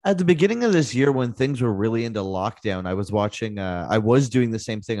 At the beginning of this year, when things were really into lockdown, I was watching. I was doing the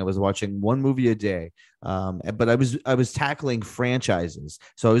same thing. I was watching one movie a day, but I was tackling franchises.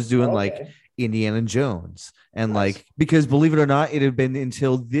 So I was doing like Indiana Jones, and like, because believe it or not, it had been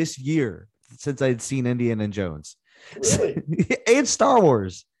until this year since I'd seen Indiana Jones. Really? And Star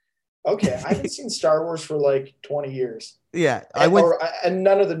Wars. Okay, I haven't seen Star Wars for like 20 years. Yeah, and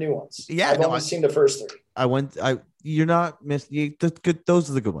none of the new ones. Yeah, I've only seen the first 3. You're not missing. Those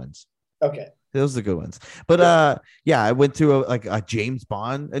are the good ones. Okay, those are the good ones. But yeah, I went through a James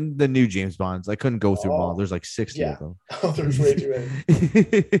Bond and the new James Bonds. I couldn't go through them all. There's like 60 of them. Oh, there's way too many.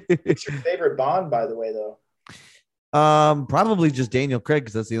 What's your favorite Bond, by the way, though? Probably just Daniel Craig,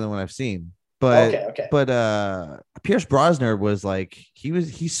 because that's the only one I've seen. But okay. But Pierce Brosnan was like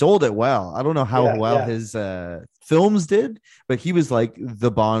he sold it well. I don't know how well his films did, but he was like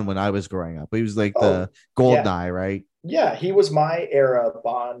the Bond when I was growing up. He was like the Goldeneye, right? Yeah, he was my era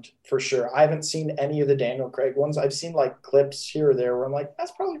Bond for sure. I haven't seen any of the Daniel Craig ones. I've seen like clips here or there where I'm like,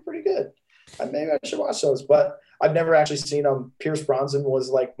 that's probably pretty good. Maybe I should watch those, but I've never actually seen them. Pierce Brosnan was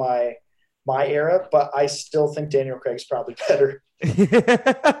like my era, but I still think Daniel Craig's probably better.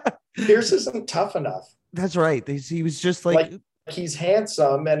 Pierce isn't tough enough. That's right. He was just like he's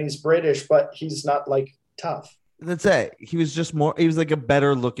handsome and he's British, but he's not like tough. That's it. He was just more. He was like a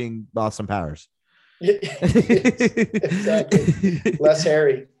better looking Austin Powers. Exactly. Less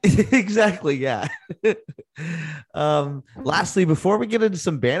hairy. Exactly. Yeah. Lastly, before we get into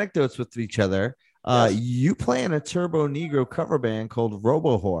some anecdotes with each other, you play in a Turbo Negro cover band called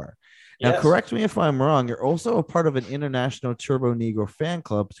Robohor. Now, correct me if I'm wrong. You're also a part of an international Turbo Negro fan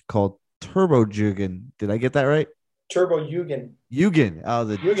club called Turbo Jugend. Did I get that right? Turbo Jugend. Jugend. Oh,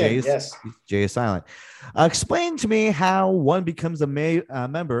 the J is silent. Explain to me how one becomes a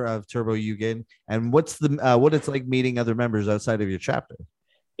member of Turbo Jugend, and what's what it's like meeting other members outside of your chapter.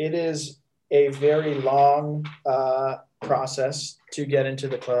 It is a very long process to get into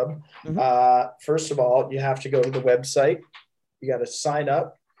the club. Mm-hmm. First of all, you have to go to the website. You got to sign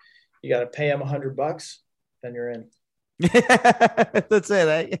up. You got to pay them $100, then you're in. That's it.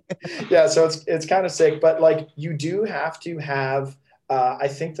 Eh? Yeah. So it's kind of sick, but like you do have to have, I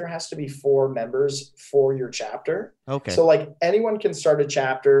think there has to be 4 members for your chapter. Okay. So like anyone can start a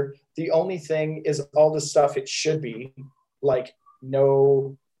chapter. The only thing is all the stuff it should be like,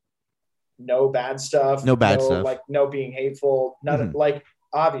 no bad stuff, stuff. Like no being hateful, none of like,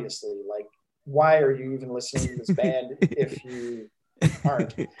 obviously, like, why are you even listening to this band if you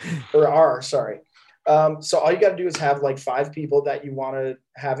aren't or are sorry. So all you got to do is have like 5 people that you want to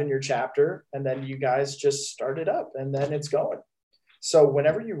have in your chapter, and then you guys just start it up and then it's going. So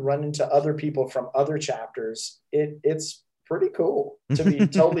whenever you run into other people from other chapters, it's pretty cool, to be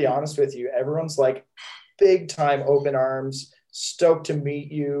totally honest with you. Everyone's like big time open arms, stoked to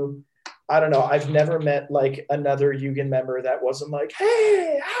meet you. I don't know. I've never met like another Yugen member that wasn't like,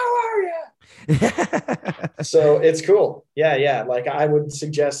 hey, how are you? So it's cool. Yeah. Like I would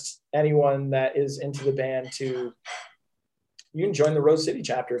suggest anyone that is into the band to, you can join the Rose City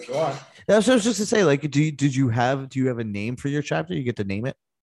chapter if you want. That's what I was just to say. Like, do you have a name for your chapter? You get to name it.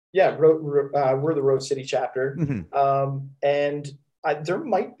 Yeah, we're the Rose City chapter, and there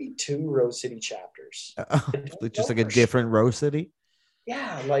might be 2 Rose City chapters. Just like a different Rose City.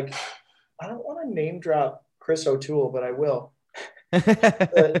 Yeah, like I don't want to name drop Chris O'Toole, but I will.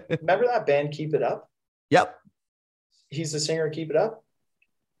 Remember that band Keep It Up? Yep. He's the singer of Keep It Up,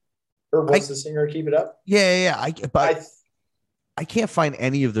 or was the singer of Keep It Up? Yeah. I can't find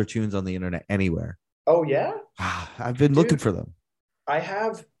any of their tunes on the internet anywhere. Oh yeah, I've been looking for them. I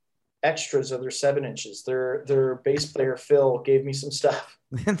have extras of their 7 inches. Their bass player Phil gave me some stuff.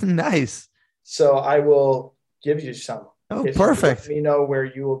 Nice. So I will give you some. Oh, perfect. Let me know where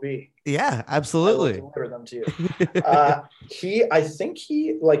you will be. Yeah, absolutely. I will deliver them to you. I think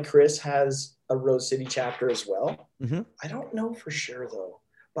he, like Chris, has a Rose City chapter as well. I don't know for sure though,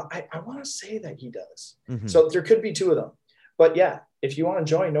 but I want to say that he does. So there could be 2 of them. But yeah, if you want to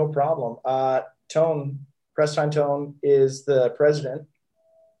join, no problem. Press Time Tone is the president.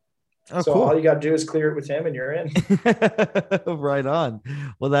 Oh, so cool. all you got to do is clear it with him and you're in. Right on.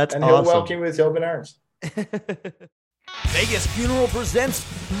 Well, that's and awesome. He'll welcome you with open arms. Vegas Funeral presents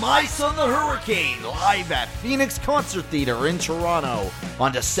My Son the Hurricane live at Phoenix Concert Theater in Toronto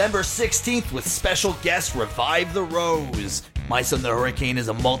on December 16th with special guest Revive the Rose. My Son the Hurricane is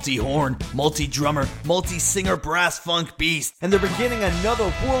a multi-horn, multi-drummer, multi-singer brass funk beast, and they're beginning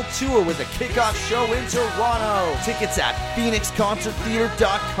another world tour with a kickoff show in Toronto. Tickets at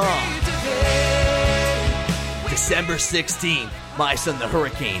phoenixconcerttheater.com. December 16th, My Son the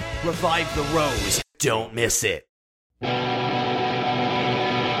Hurricane, Revive the Rose. Don't miss it.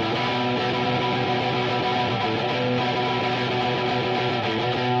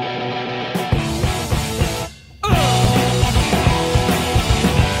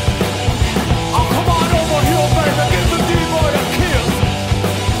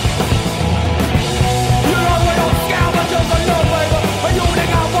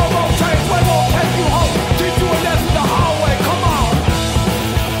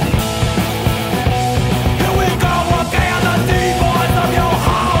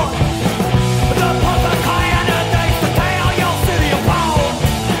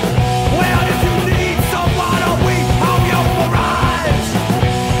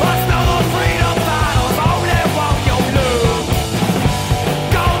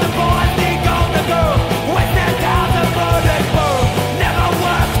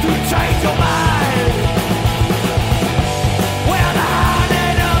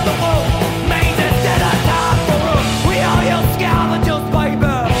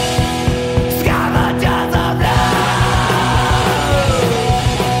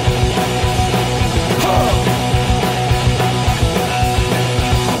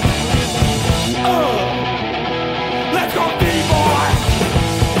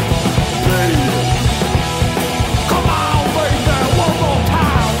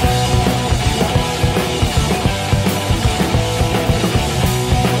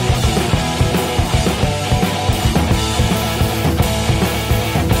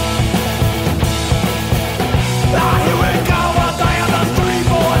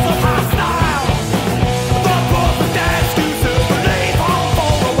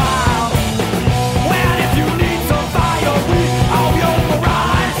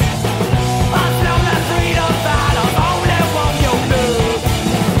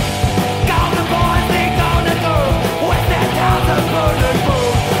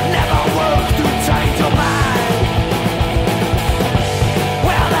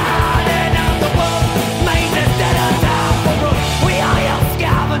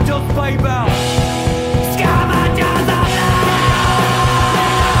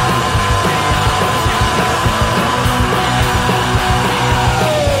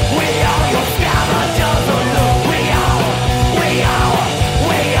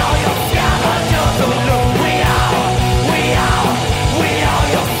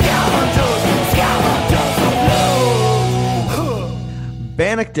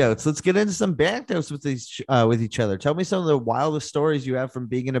 Anecdotes. Let's get into some anecdotes with each other. Tell me some of the wildest stories you have from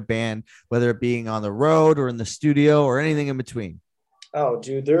being in a band, whether it being on the road or in the studio or anything in between. Oh,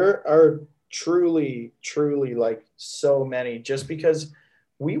 dude, there are truly like so many. Just because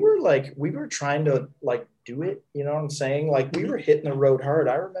we were trying to like do it, you know what I'm saying? Like we were hitting the road hard.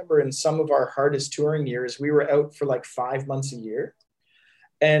 I remember in some of our hardest touring years, we were out for like 5 months a year.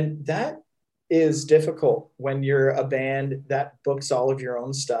 And that is difficult when you're a band that books all of your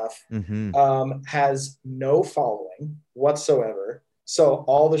own stuff, has no following whatsoever. So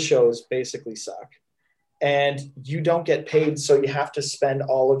all the shows basically suck. And you don't get paid, so you have to spend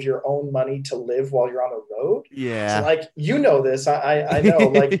all of your own money to live while you're on the road. Yeah. So like, you know this, I know,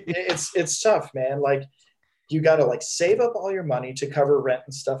 like it's tough, man. Like you got to like save up all your money to cover rent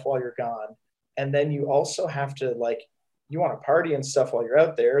and stuff while you're gone. And then you also have to like, you want to party and stuff while you're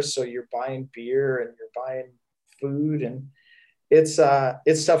out there. So you're buying beer and you're buying food, and it's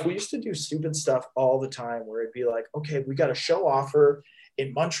tough. We used to do stupid stuff all the time where it'd be like, okay, we got a show offer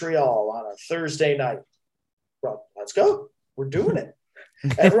in Montreal on a Thursday night. Well, let's go. We're doing it.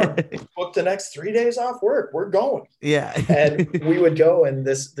 Everyone booked the next 3 days off work. We're going. Yeah. And we would go. And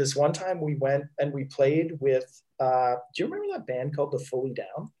this one time we went and we played with, do you remember that band called The Fully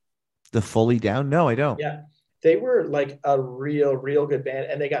Down? The Fully Down? No, I don't. Yeah. They were like a real good band,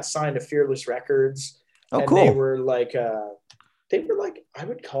 and they got signed to Fearless Records. Oh, and cool. They were like, I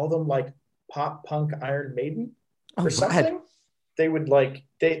would call them like pop punk Iron Maiden or something. Rad. They would like,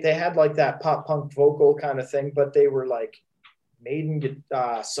 they had like that pop punk vocal kind of thing, but they were like Maiden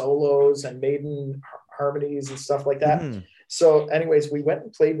solos and Maiden harmonies and stuff like that. So anyways, we went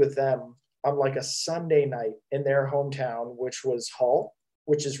and played with them on like a Sunday night in their hometown, which was Hull,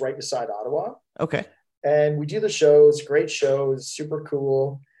 which is right beside Ottawa. Okay. And we do the shows, great shows, super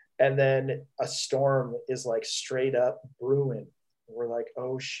cool. And then a storm is like straight up brewing. We're like,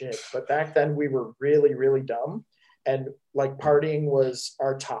 oh shit. But back then we were really, really dumb. And like partying was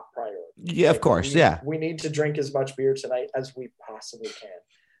our top priority. Yeah, like, of course. We need to drink as much beer tonight as we possibly can.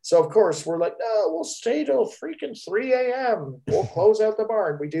 So of course we're like, no, we'll stay till freaking 3 a.m. We'll close out the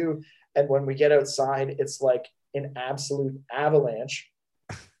bar. And we do. And when we get outside, it's like an absolute avalanche.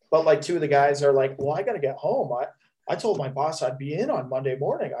 But like two of the guys are like, well, I got to get home. I told my boss I'd be in on Monday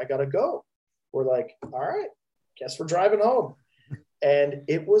morning. I got to go. We're like, all right, guess we're driving home. And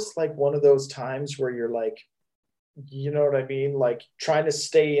it was like one of those times where you're like, you know what I mean? Like trying to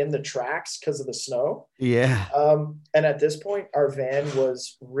stay in the tracks because of the snow. Yeah. And at this point, our van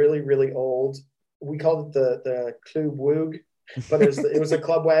was really, really old. We called it the Club Woog, but it was a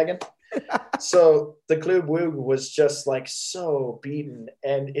club wagon. So the Club Woog was just like so beaten,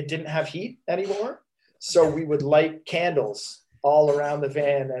 and it didn't have heat anymore. So we would light candles all around the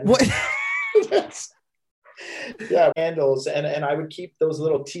van. And what? Yeah, candles. And I would keep those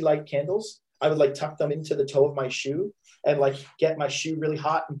little tea light candles. I would like tuck them into the toe of my shoe and like get my shoe really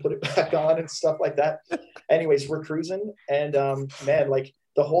hot and put it back on and stuff like that. Anyways, we're cruising, and man, like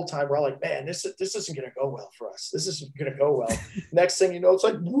the whole time we're like, man, this isn't gonna go well for us. This isn't gonna go well. Next thing you know, it's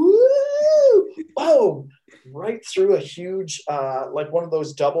like woo, boom, right through a huge like one of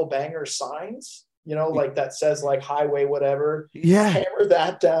those double banger signs, you know, like that says like highway whatever. Yeah. Hammer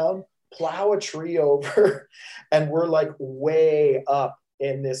that down, plow a tree over, and we're like way up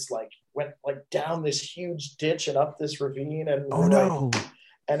in this like went like down this huge ditch and up this ravine, and Oh no. like,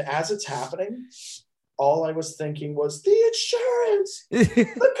 and as it's happening, all I was thinking was the insurance,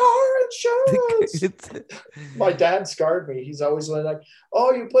 the car insurance. My dad scarred me. He's always like,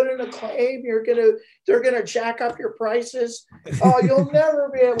 oh, you put in a claim, they're gonna jack up your prices. Oh, you'll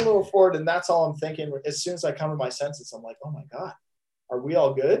never be able to afford. And that's all I'm thinking. As soon as I come to my senses, I'm like, oh my God, are we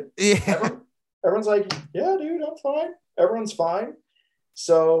all good? Yeah. Everyone's like, yeah, dude, I'm fine. Everyone's fine.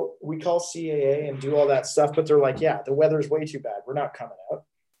 So we call CAA and do all that stuff, but they're like, yeah, the weather's way too bad. We're not coming out.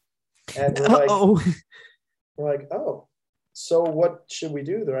 And we're like, oh, so what should we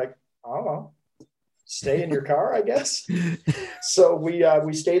do? They're like, I don't know. Stay in your car, I guess. So we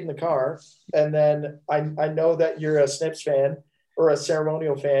stayed in the car. And then I know that you're a Snips fan or a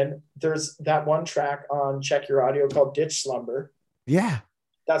Ceremonial fan. There's that one track on Check Your Audio called Ditch Slumber. Yeah.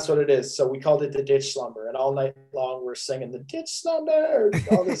 That's what it is. So we called it the Ditch Slumber, and all night long we're singing the Ditch Slumber,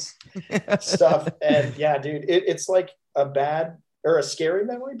 all this stuff. And yeah, dude, it's like a bad or a scary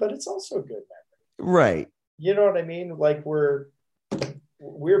memory, but it's also a good memory. Right. You know what I mean? Like we're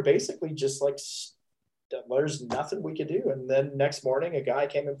basically just like, there's nothing we could do. And then next morning, a guy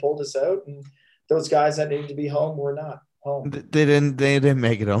came and pulled us out, and those guys that needed to be home were not home. They didn't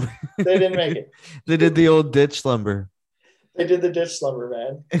make it home. They didn't make it. They did the old ditch slumber. They did the Ditch Slumber,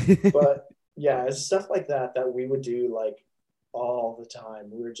 man. But yeah, it's stuff like that we would do like all the time.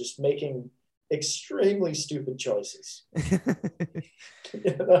 We were just making extremely stupid choices.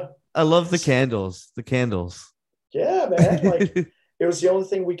 You know? I love the candles. The candles. Yeah, man. Like it was the only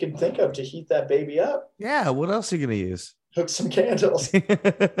thing we could think of to heat that baby up. Yeah. What else are you gonna use? hook some candles.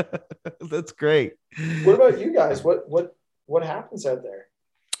 That's great. What about you guys? What happens out there?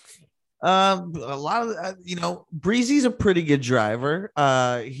 A lot of Breezy's a pretty good driver.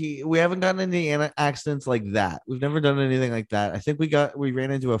 We haven't gotten any accidents like that. We've never done anything like that. I think we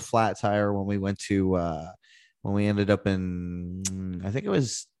ran into a flat tire when we went to when we ended up in, I think it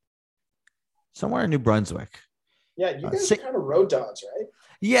was somewhere in New Brunswick. Yeah, you guys are kind of road dogs, right?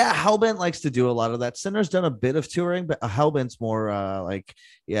 Yeah, Hellbent likes to do a lot of that. Sinner's done a bit of touring, but Hellbent's more like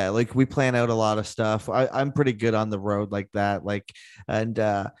we plan out a lot of stuff. I'm pretty good on the road like that.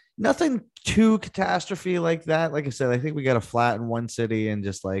 And nothing too catastrophe like that. Like I said, I think we got a flat in one city and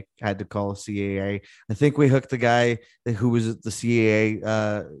just like had to call a CAA. I think we hooked the guy who was at the CAA.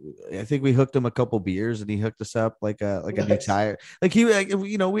 I think we hooked him a couple beers and he hooked us up like a new tire. Like we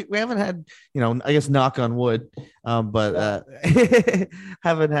haven't had, I guess knock on wood, but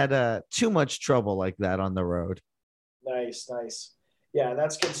haven't had too much trouble like that on the road. Nice. Yeah,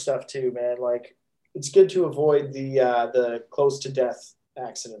 that's good stuff too, man. Like it's good to avoid the close to death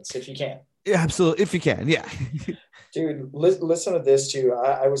accidents if you can. Yeah, absolutely. If you can, yeah. Dude, listen to this too.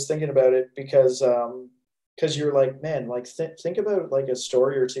 I was thinking about it because you're like, man, like think about like a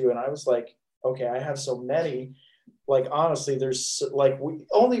story or two, and I was like, okay, I have so many. Like honestly, there's like we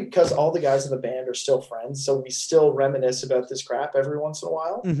only because all the guys in the band are still friends, so we still reminisce about this crap every once in a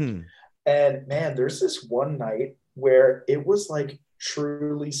while. Mm-hmm. And man, there's this one night where it was like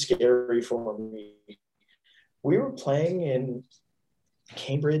truly scary for me. We were playing in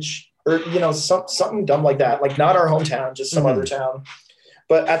Cambridge or something dumb like that, like not our hometown, just some other town.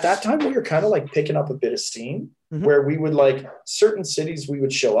 But at that time we were kind of like picking up a bit of steam, where we would like certain cities we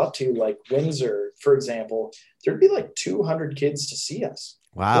would show up to, like Windsor, for example, there'd be like 200 kids to see us.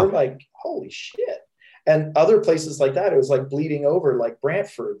 Wow. We're like, holy shit. And other places like that, it was like bleeding over, like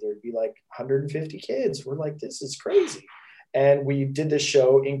Brantford, there'd be like 150 kids. We're like, this is crazy. And we did this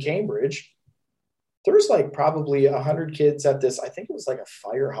show in Cambridge. There was like probably 100 kids at this, I think it was like a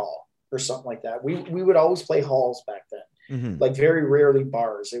fire hall or something like that. We would always play halls back then, like very rarely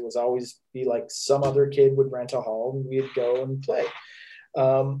bars. It was always be like some other kid would rent a hall and we'd go and play.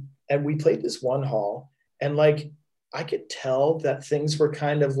 And we played this one hall, and like I could tell that things were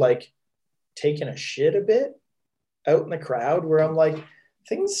kind of like taking a shit a bit out in the crowd, where I'm like,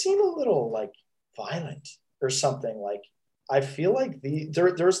 things seem a little like violent or something. Like I feel like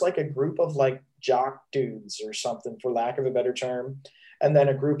there's like a group of like jock dudes or something, for lack of a better term, and then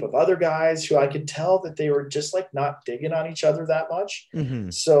a group of other guys who I could tell that they were just like not digging on each other that much.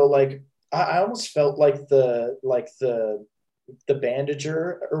 So like I almost felt like the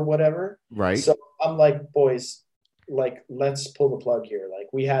bandager or whatever. Right. So I'm like, boys, like let's pull the plug here. Like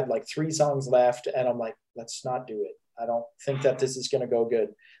we had like 3 songs left, and I'm like, let's not do it. I don't think that this is going to go good.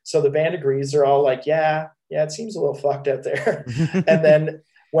 So the band agrees. They're all like, yeah, it seems a little fucked out there. And then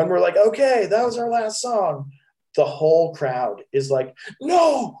when we're like, okay, that was our last song, the whole crowd is like,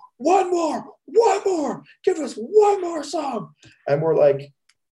 no, one more, give us one more song. And we're like,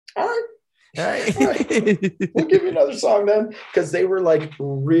 all right, we'll give you another song then. Because they were like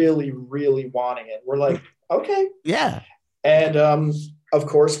really, really wanting it. We're like, okay. Yeah. And of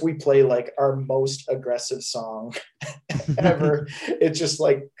course we play like our most aggressive song ever. It just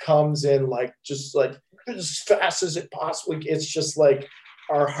like comes in like just like as fast as it possibly. It's just like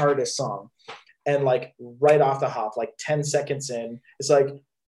our hardest song. And like right off the hop, like 10 seconds in, it's like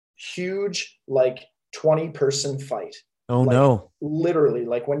huge, like 20-person fight. Oh, like, no. Literally,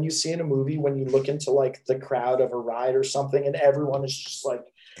 like when you see in a movie, when you look into like the crowd of a ride or something, and everyone is just like,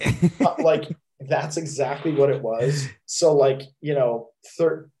 like that's exactly what it was. So like,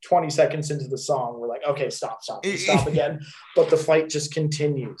 20 seconds into the song, we're like, okay, stop again. But the fight just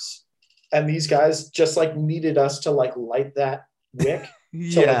continues. And these guys just like needed us to like light that wick.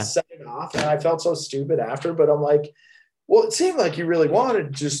 So like set it off, and I felt so stupid after, but I'm like, well, it seemed like you really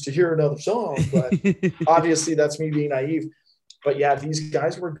wanted just to hear another song, but obviously that's me being naive. But yeah, these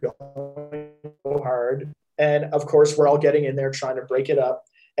guys were going so hard, and of course we're all getting in there trying to break it up,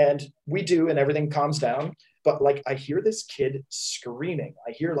 and we do, and everything calms down. But like I hear this kid screaming.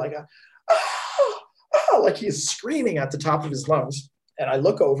 I hear like like he's screaming at the top of his lungs, and I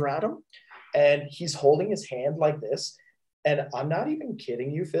look over at him, and he's holding his hand like this. And I'm not even kidding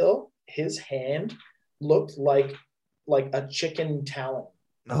you, Phil. His hand looked like a chicken talon.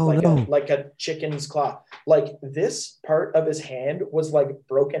 Oh, no. Like a chicken's claw. Like this part of his hand was like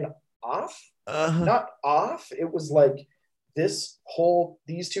broken off. Not off. It was like these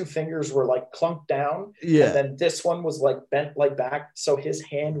 2 fingers were like clunked down. Yeah. And then this one was like bent like back. So his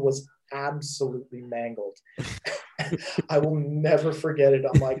hand was absolutely mangled. I will never forget it.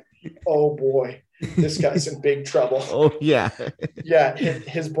 I'm like, oh boy. this guy's in big trouble. Oh yeah. Yeah,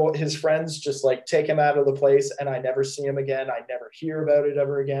 his friends just like take him out of the place, and I never see him again. I never hear about it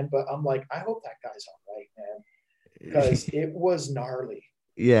ever again. But I'm like, I hope that guy's all right, man, because it was gnarly.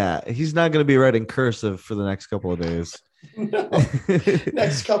 Yeah, he's not going to be writing cursive for the next couple of days. No,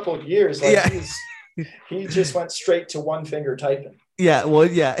 next couple of years, like he just went straight to one finger typing. Yeah, well,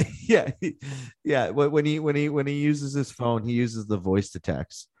 yeah. When he uses his phone, he uses the voice to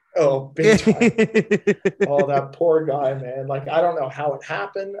text. Oh, big time. Oh, that poor guy, man. Like, I don't know how it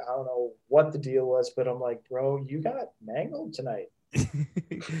happened. I don't know what the deal was, but I'm like, bro, you got mangled tonight.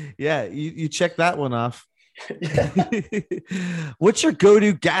 Yeah, you check that one off. Yeah. What's your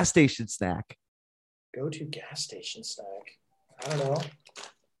go-to gas station snack? Go-to gas station snack? I don't know.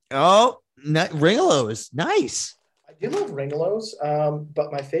 Oh, Ringolos. Nice. I do love Ringolos,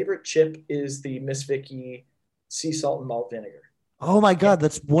 but my favorite chip is the Miss Vicky sea salt and malt vinegar. Oh my God,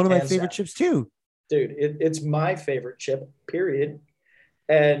 that's one of my favorite down. chips too. Dude, it's my favorite chip, period.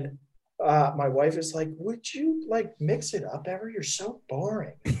 And my wife is like, would you like mix it up ever? You're so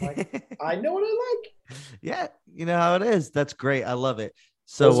boring. I'm like, I know what I like. Yeah, you know how it is. That's great. I love it.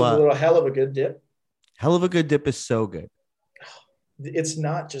 So a little hell of a good dip. Hell of a good dip is so good. It's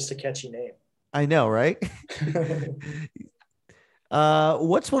not just a catchy name. I know, right?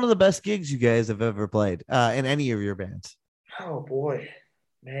 What's one of the best gigs you guys have ever played in any of your bands? Oh boy,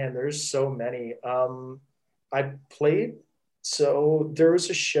 man, there's so many. I played, so there was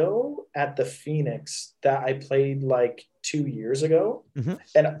a show at the Phoenix that I played like 2 years ago. Mm-hmm.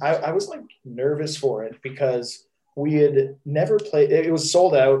 And I was like nervous for it because we had never played. It was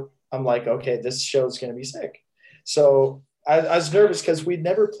sold out. I'm like, okay, this show's going to be sick. So I was nervous because we'd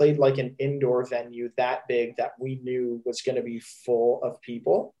never played like an indoor venue that big that we knew was going to be full of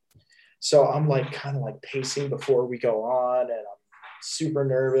people. So I'm like kind of like pacing before we go on, and I'm super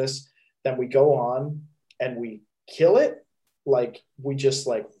nervous. Then we go on and we kill it. Like we just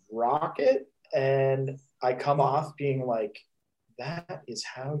like rock it. And I come off being like, that is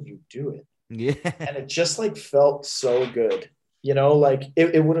how you do it. Yeah. And it just like felt so good. You know, like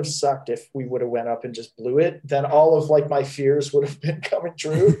it would have sucked if we would have went up and just blew it. Then all of like my fears would have been coming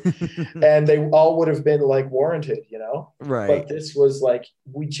true and they all would have been like warranted, you know? Right. But this was like,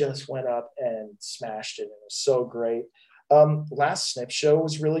 we just went up and smashed it. And it was so great. Last Snip show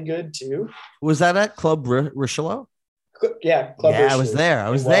was really good too. Was that at Club Richelieu? Yeah. Club I was there. I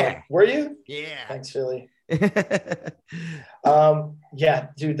was there. Were you? Yeah. Thanks, Philly. Yeah,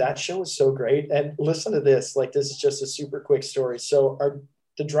 dude, that show was so great. And listen to this, like this is just a super quick story. So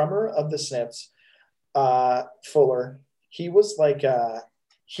the drummer of the Snips, Fuller, he was like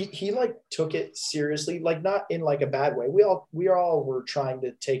he like took it seriously, like not in like a bad way. We all were trying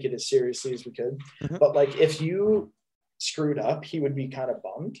to take it as seriously as we could. Mm-hmm. But like if you screwed up, he would be kind of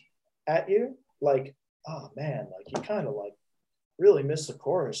bummed at you, like, oh man, like you kind of like really missed the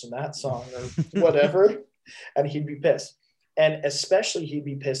chorus in that song or whatever. And he'd be pissed. And especially he'd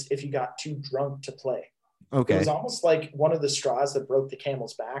be pissed if you got too drunk to play. Okay. It was almost like one of the straws that broke the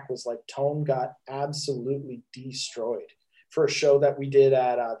camel's back was like Tone got absolutely destroyed for a show that we did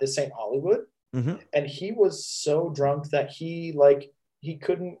at This Ain't Hollywood. Mm-hmm. And he was so drunk that he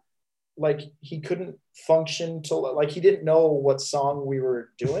couldn't function to like, he didn't know what song we were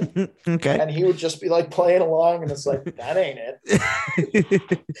doing. Okay. And he would just be like playing along and it's like, that ain't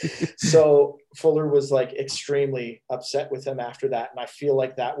it. So Fuller was like extremely upset with him after that. And I feel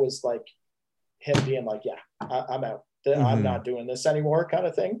like that was like him being like, yeah, I'm out. I'm not doing this anymore kind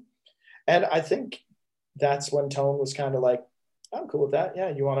of thing. And I think that's when Tone was kind of like, I'm cool with that. Yeah.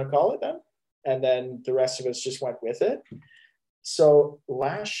 You want to call it then? And then the rest of us just went with it. So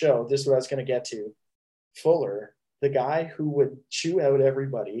last show, this is what I was going to get to. Fuller, the guy who would chew out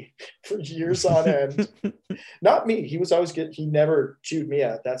everybody for years on end. Not me. He was always good. He never chewed me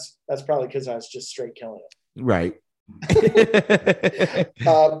out. That's probably because I was just straight killing it. Right.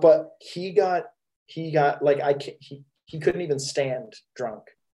 But he got like he couldn't even stand drunk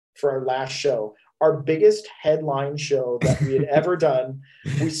for our last show. Our biggest headline show that we had ever done.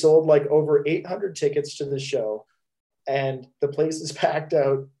 We sold like over 800 tickets to the show. And the place is packed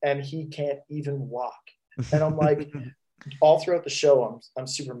out and he can't even walk. And I'm like, all throughout the show, I'm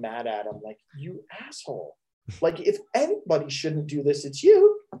super mad at him. Like, you asshole. Like, if anybody shouldn't do this, it's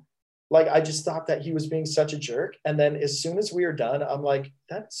you. Like, I just thought that he was being such a jerk. And then as soon as we were done, I'm like,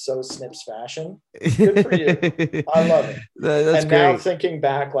 that's so Snips fashion. Good for you. I love it. That's and great. Now thinking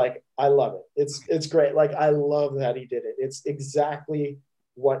back, like, I love it. It's great. Like, I love that he did it. It's exactly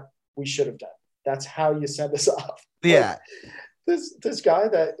what we should have done. That's how you send us off. Yeah. this guy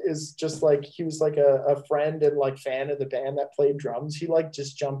that is just like, he was like a friend and like fan of the band that played drums. He like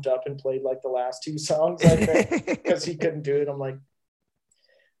just jumped up and played like the last two songs, I think, because he couldn't do it. I'm like,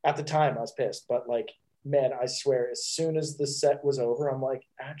 at the time I was pissed, but like, man, I swear, as soon as the set was over, I'm like,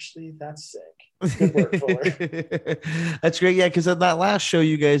 actually, that's sick. Good work, Fuller. That's great. Yeah, because on that last show,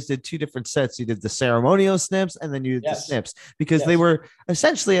 you guys did two different sets. You did the ceremonial Snips, and then you did the Snips, because they were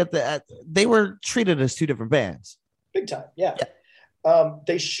essentially they were treated as two different bands. Big time, yeah.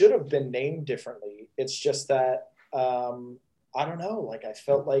 They should have been named differently. It's just that I don't know. Like, I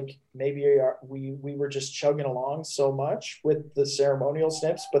felt like maybe we were just chugging along so much with the ceremonial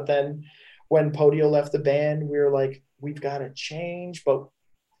Snips, but then when Podio left the band, we were like, we've got to change, but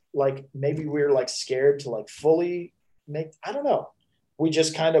like maybe we were like scared to like fully make. I don't know. We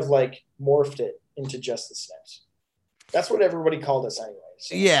just kind of like morphed it into just the Snips. That's what everybody called us anyways.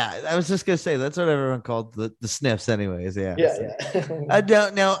 So. Yeah, I was just gonna say that's what everyone called the Snips anyways. Yeah. Yeah.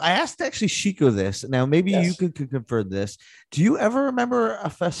 Now I asked actually Chico this. Now maybe you could confirm this. Do you ever remember a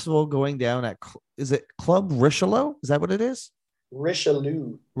festival going down at? Is it Club Richelieu? Is that what it is?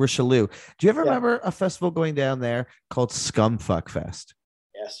 Richelieu. Do you ever remember a festival going down there called Scumfuck Fest?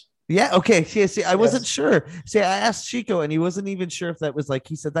 Yes. Yeah. Okay. See, I wasn't sure. See, I asked Chico, and he wasn't even sure if that was like.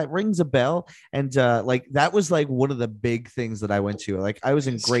 He said that rings a bell, and like that was like one of the big things that I went to. Like I was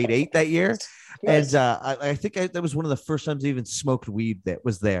in grade 8 that year, and I think that was one of the first times I even smoked weed that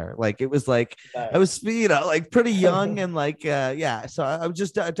was there. Like it was like I was, like pretty young, and like yeah. So I was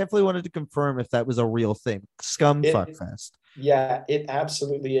just I definitely wanted to confirm if that was a real thing. Scumfuck Fest. Yeah, it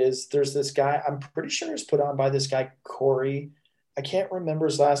absolutely is. There's this guy. I'm pretty sure it's put on by this guy Corey. I can't remember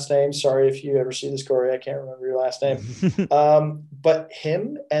his last name. Sorry if you ever see this, Corey. I can't remember your last name. But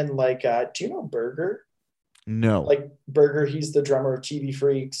him and like, do you know Burger? No. Like Burger, he's the drummer of TV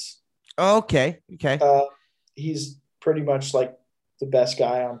Freaks. Oh, okay. He's pretty much like the best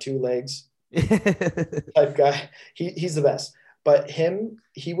guy on two legs type guy. He's the best. But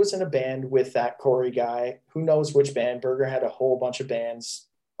he was in a band with that Corey guy. Who knows which band? Burger had a whole bunch of bands.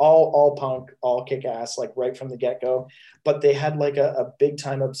 All punk, all kick ass, like right from the get-go. But they had like a big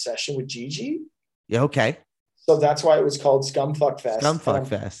time obsession with Gigi. Yeah, okay. So that's why it was called Scumfuck Fest. Scumfuck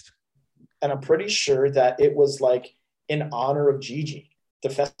Fest. And I'm pretty sure that it was like in honor of Gigi,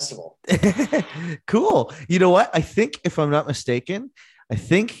 the festival. Cool. You know what? I think, if I'm not mistaken,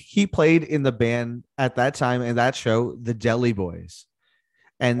 he played in the band at that time in that show, the Deli Boys.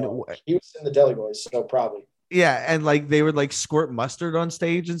 And he was in the Deli Boys, so probably. Yeah, and like they would like squirt mustard on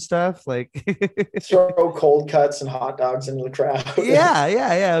stage and stuff, like throw cold cuts and hot dogs into the crowd.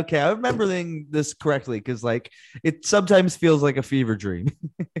 yeah. Okay, I remember this correctly because like it sometimes feels like a fever dream.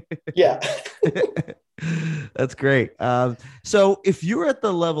 Yeah, that's great. So if you're at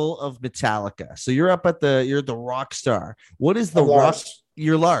the level of Metallica, so you're the rock star. What is the rock?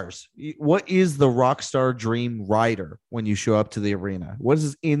 You're Lars. What is the rock star dream rider when you show up to the arena? What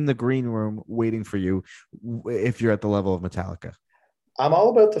is in the green room waiting for you if you're at the level of Metallica? I'm all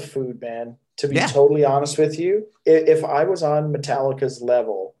about the food, man. To be totally honest with you, if I was on Metallica's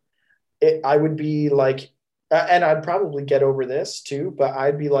level, I would be like, and I'd probably get over this too, but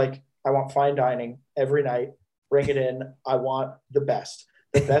I'd be like, I want fine dining every night. Bring it in. I want the best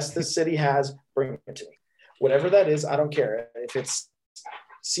this city has. Bring it to me. Whatever that is, I don't care. If it's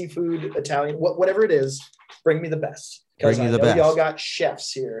seafood, Italian, whatever it is, bring me the best. Because I know y'all got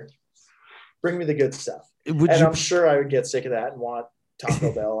chefs here. Bring me the good stuff. I'm sure I would get sick of that and want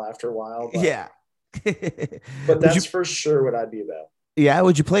Taco Bell after a while. But, yeah. But that's for sure what I'd be about. Yeah.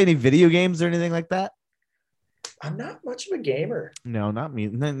 Would you play any video games or anything like that? I'm not much of a gamer. No, not me.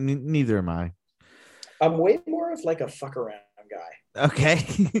 Neither am I. I'm way more of like a fuck around guy. Okay.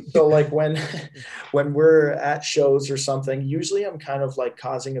 So like when we're at shows or something, usually I'm kind of like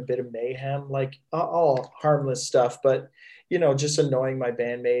causing a bit of mayhem, like all harmless stuff, but just annoying my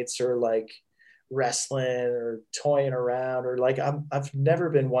bandmates or like wrestling or toying around or like I've never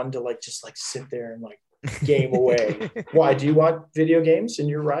been one to like just like sit there and like game away. Why do you want video games in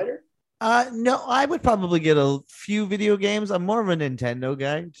your rider? No, I would probably get a few video games. I'm more of a Nintendo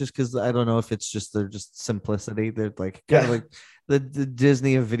guy just because I don't know if it's just they're just simplicity. They're like kind of like the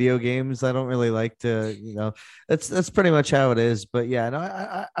Disney of video games. I don't really like to, that's pretty much how it is. But yeah, no,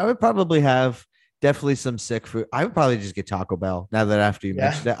 I would probably have definitely some sick food. I would probably just get Taco Bell now that after you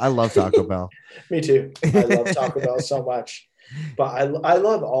mentioned it. I love Taco Bell. Me too. I love Taco Bell so much. But I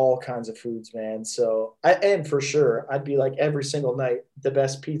love all kinds of foods, man. So and for sure, I'd be like every single night, the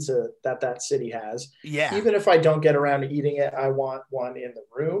best pizza that city has. Yeah. Even if I don't get around to eating it, I want one in the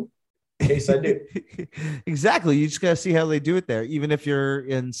room in case I do. Exactly. You just got to see how they do it there. Even if you're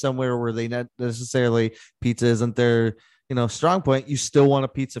in somewhere where they not necessarily pizza isn't their, Strong Point, you still want a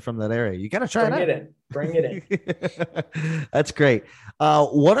pizza from that area. You got to try Bring it in. Bring it in. That's great.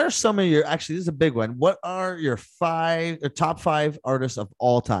 What are some of your, actually, this is a big one. What are your top 5 artists of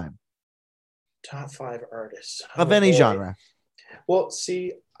all time? Top 5 artists. Of any genre. Well,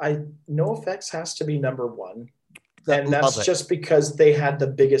 see, NoFX has to be number 1. And that's just because they had the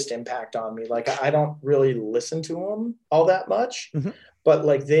biggest impact on me. Like, I don't really listen to them all that much, but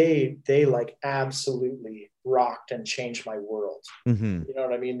like they like absolutely rocked and changed my world. You know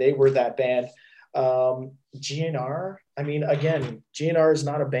what I mean? They were that band. GNR. I mean, again, GNR is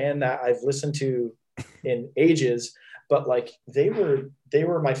not a band that I've listened to in ages, but like they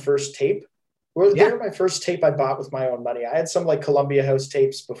were my first tape. Well, they were my first tape I bought with my own money. I had some like Columbia House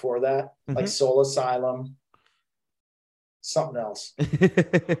tapes before that, like Soul Asylum, something else.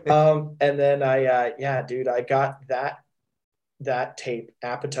 And then I got that tape,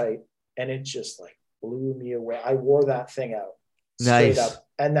 Appetite, and it just like blew me away. I wore that thing out straight up.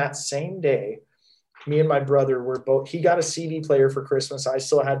 And that same day, me and my brother he got a CD player for Christmas. I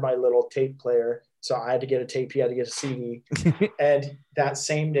still had my little tape player. So I had to get a tape. He had to get a CD. And that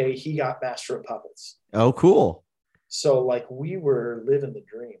same day he got Master of Puppets. Oh, cool. So like we were living the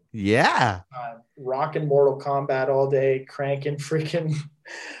dream. Yeah. Rocking Mortal Kombat all day, cranking freaking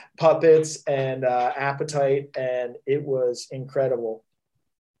Puppets and Appetite. And it was incredible.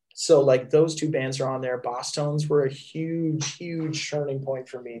 So like those 2 bands are on there. Boss Tones were a huge, huge turning point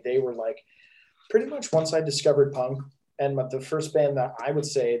for me. They were like pretty much once I discovered punk, and the first band that I would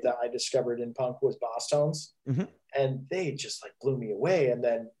say that I discovered in punk was Boss Tones. And they just like blew me away. And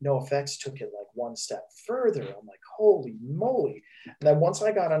then NoFX took it like one step further. I'm like, holy moly. And then once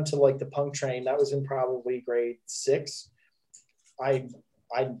I got onto like the punk train, that was in probably grade 6. I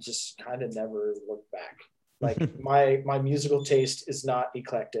just kind of never looked back. Like my musical taste is not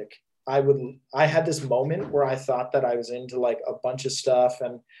eclectic. I had this moment where I thought that I was into like a bunch of stuff,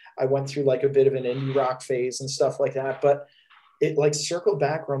 and I went through like a bit of an indie rock phase and stuff like that, but it like circled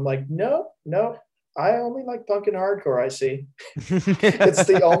back where I'm like, no, I only like punk and hardcore. I see. It's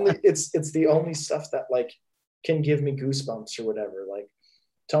the only stuff that like can give me goosebumps or whatever. Like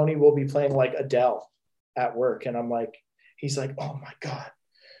Tony will be playing like Adele at work, and I'm like, he's like, oh my God,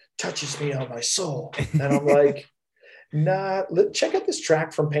 touches me on my soul. And I'm like, nah, check out this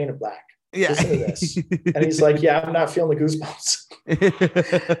track from Painted Black. Yeah. Listen to this. And he's like, yeah, I'm not feeling the goosebumps.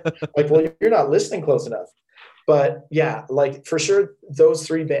 Like, well, you're not listening close enough. But yeah, like for sure, those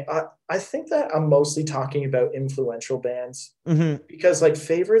 3 bands, I think that I'm mostly talking about influential bands because like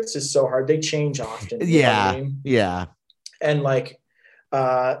favorites is so hard. They change often. Yeah. I mean? Yeah. And like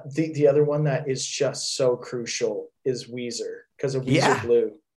the other one that is just so crucial is Weezer, because of Weezer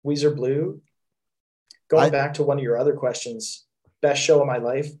Blue. Weezer Blue, going back to one of your other questions, best show of my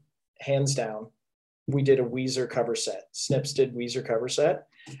life, hands down. We did a Weezer cover set. Snips did Weezer cover set.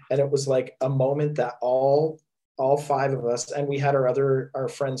 And it was like a moment that all 5 of us, and we had our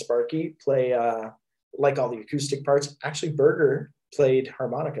friend Sparky play like all the acoustic parts. Actually, Berger played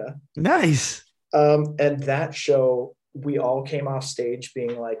harmonica. Nice. And that show, we all came off stage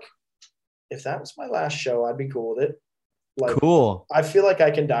being like, if that was my last show, I'd be cool with it. Like, cool. I feel like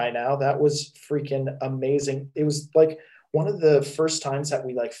I can die now. That was freaking amazing. It was like one of the first times that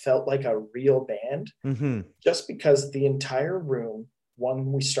we like felt like a real band, just because the entire room,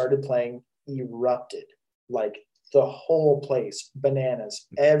 when we started playing, erupted. Like the whole place, bananas.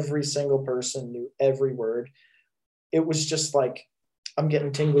 Every single person knew every word. It was just like, I'm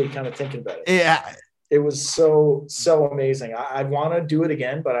getting tingly kind of thinking about it. Yeah. It was so amazing. I want to do it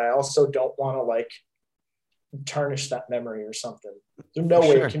again, but I also don't want to like tarnish that memory or something. There's no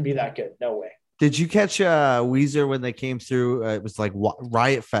way it can be that good. No way. Did you catch Weezer when they came through? It was like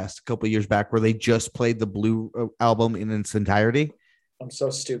Riot Fest a couple of years back, where they just played the Blue album in its entirety. I'm so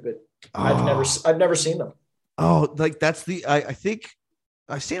stupid. I've never seen them. Oh, like that's I think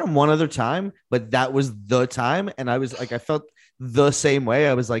I've seen them one other time, but that was the time. And I was like, I felt the same way.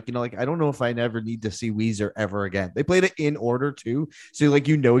 I was like, like, I don't know if I never need to see Weezer ever again. They played it in order too. So like,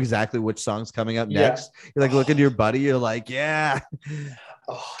 exactly which song's coming up next. You're like, looking to your buddy. You're like, yeah.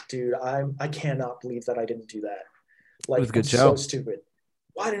 Oh, dude, I cannot believe that I didn't do that. Like, it was a good show. So stupid.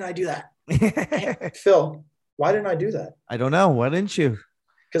 Why didn't I do that? Phil, why didn't I do that? I don't know. Why didn't you?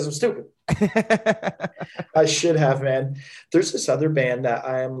 Because I'm stupid. I should have, man. There's this other band that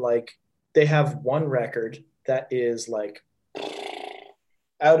I am like, they have one record that is like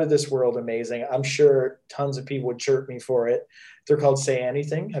out of this world amazing. I'm sure tons of people would chirp me for it. They're called Say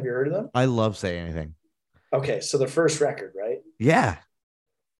Anything. Have you heard of them? I love Say Anything. Okay, so the first record, right? Yeah.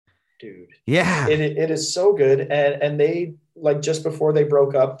 Dude. Yeah. It is so good. And they, like, just before they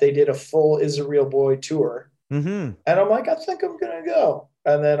broke up, they did a full Is a Real Boy tour And I'm like, I think I'm gonna go.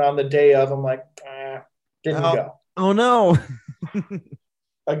 And then on the day of, I'm like, didn't go. Oh no.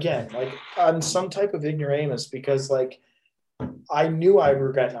 Again, like on some type of ignoramus, because like I knew I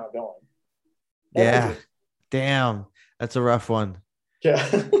regret not going. Yeah. Damn. That's a rough one. Yeah.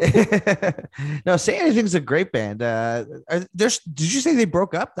 No, Say Anything's a great band. Did you say they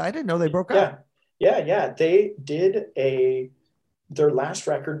broke up? I didn't know they broke up. Yeah. They did their last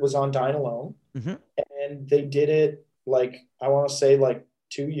record was on Dine Alone. And they did it like, I want to say like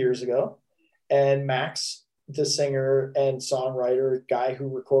 2 years ago. And Max, the singer and songwriter guy who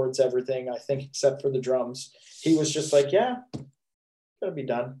records everything, I think, except for the drums, he was just like, yeah, gonna be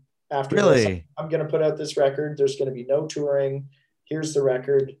done after this. I'm gonna put out this record. There's gonna be no touring. Here's the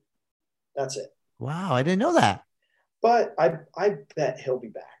record. That's it. Wow, I didn't know that. But I bet he'll be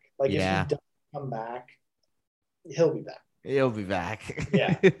back. Like, if he doesn't come back, he'll be back. He'll be back.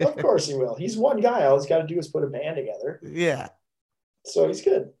 Yeah, of course he will. He's one guy. All he's got to do is put a band together. Yeah. So he's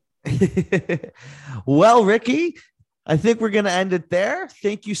good. Well, Ricky, I think we're going to end it there.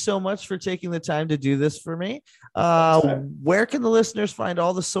 Thank you so much for taking the time to do this for me. Where can the listeners find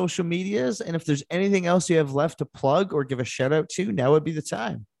all the social medias? And if there's anything else you have left to plug or give a shout out to, now would be the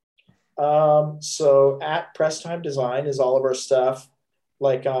time. So at Press Time Design is all of our stuff,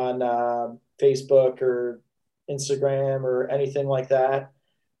 like on Facebook or Instagram or anything like that.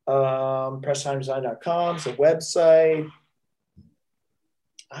 PressTimeDesign.com is a website.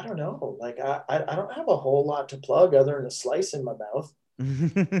 I don't know. Like I don't have a whole lot to plug other than a slice in my mouth.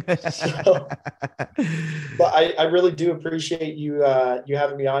 So, but I really do appreciate you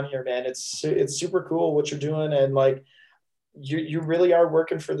having me on here, man. It's super cool what you're doing, and like you really are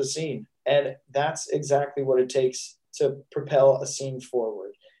working for the scene, and that's exactly what it takes to propel a scene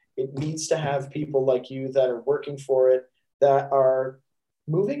forward. It needs to have people like you that are working for it, that are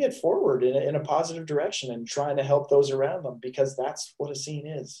moving it forward in a positive direction and trying to help those around them, because that's what a scene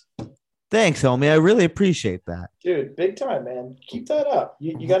is. Thanks, homie. I really appreciate that. Dude, big time, man. Keep that up.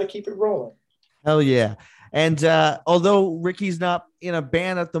 You got to keep it rolling. Hell yeah. And although Ricky's not in a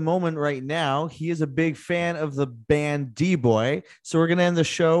band at the moment right now, he is a big fan of the band D-Boy. So we're going to end the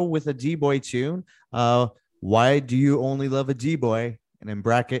show with a D-Boy tune. Why Do You Only Love a D-Boy? And in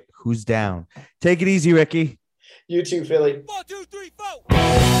bracket, who's down? Take it easy, Ricky. You too, Philly. 1, 2, 3, 4.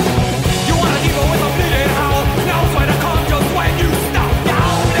 You wanna deal with a bleeding howl? Now's when it comes just when you stop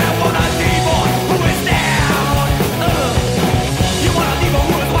down and wanna demon who is down. You wanna demon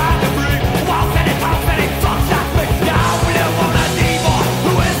who is wild and free, while setting pounds, setting sucks that big down. We don't want a demon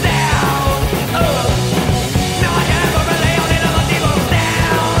who is down. Now I never really on another demon's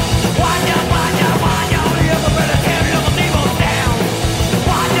down. Why you, only ever better tell you the demon's down.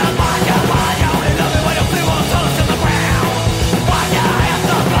 Why you, only love it when you feel on touch in the ground. Why you have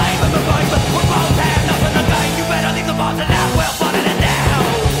to blame and the blame, but we both have nothing to gain. You better leave the boss and now we're putting it down.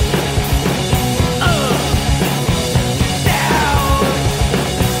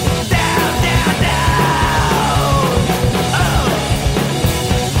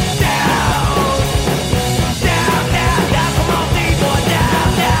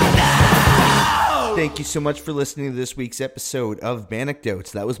 Thank you so much for listening to this week's episode of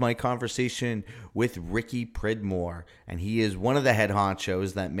Banecdotes. That was my conversation with Ricky Pridmore, and he is one of the head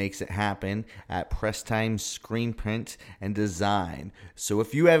honchos that makes it happen at Press Time Screen Print and Design. So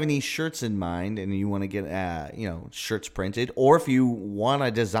if you have any shirts in mind and you want to get shirts printed, or if you want a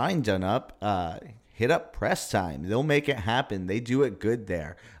design done up, hit up Press Time. They'll make it happen. They do it good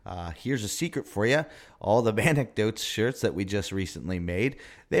there. Here's a secret for you. All the Banecdotes shirts that we just recently made,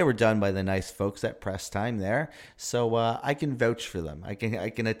 they were done by the nice folks at Press Time there. So I can vouch for them. I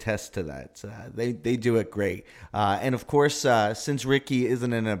can attest to that. They do it great. And of course, since Ricky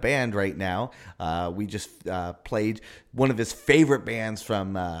isn't in a band right now, we just played one of his favorite bands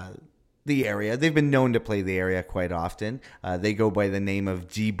from the area. They've been known to play the area quite often. They go by the name of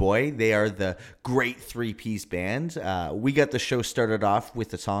D-Boy. They are the great three-piece band. We got the show started off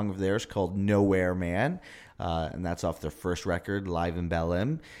with a song of theirs called Nowhere Man. And that's off their first record, Live in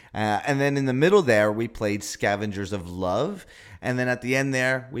Belém. And then in the middle there, we played Scavengers of Love. And then at the end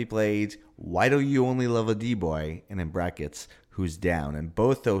there, we played Why Do You Only Love a D-Boy? And in brackets, Who's Down? And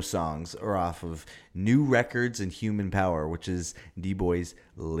both those songs are off of New Records and Human Power, which is D-Boy's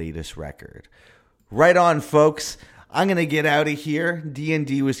latest record. Right on, folks. I'm going to get out of here.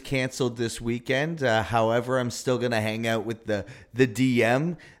 D&D was canceled this weekend. However, I'm still going to hang out with the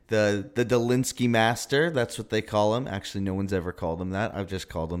DM. the Dolinsky Master. That's what they call him. Actually, no one's ever called him that. I've just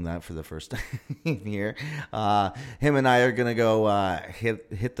called him that for the first time here. Him and I are gonna go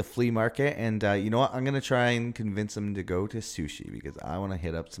hit the flea market, and you know what? I'm gonna try and convince him to go to sushi because I want to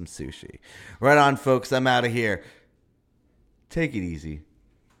hit up some sushi. Right on, folks. I'm out of here. Take it easy.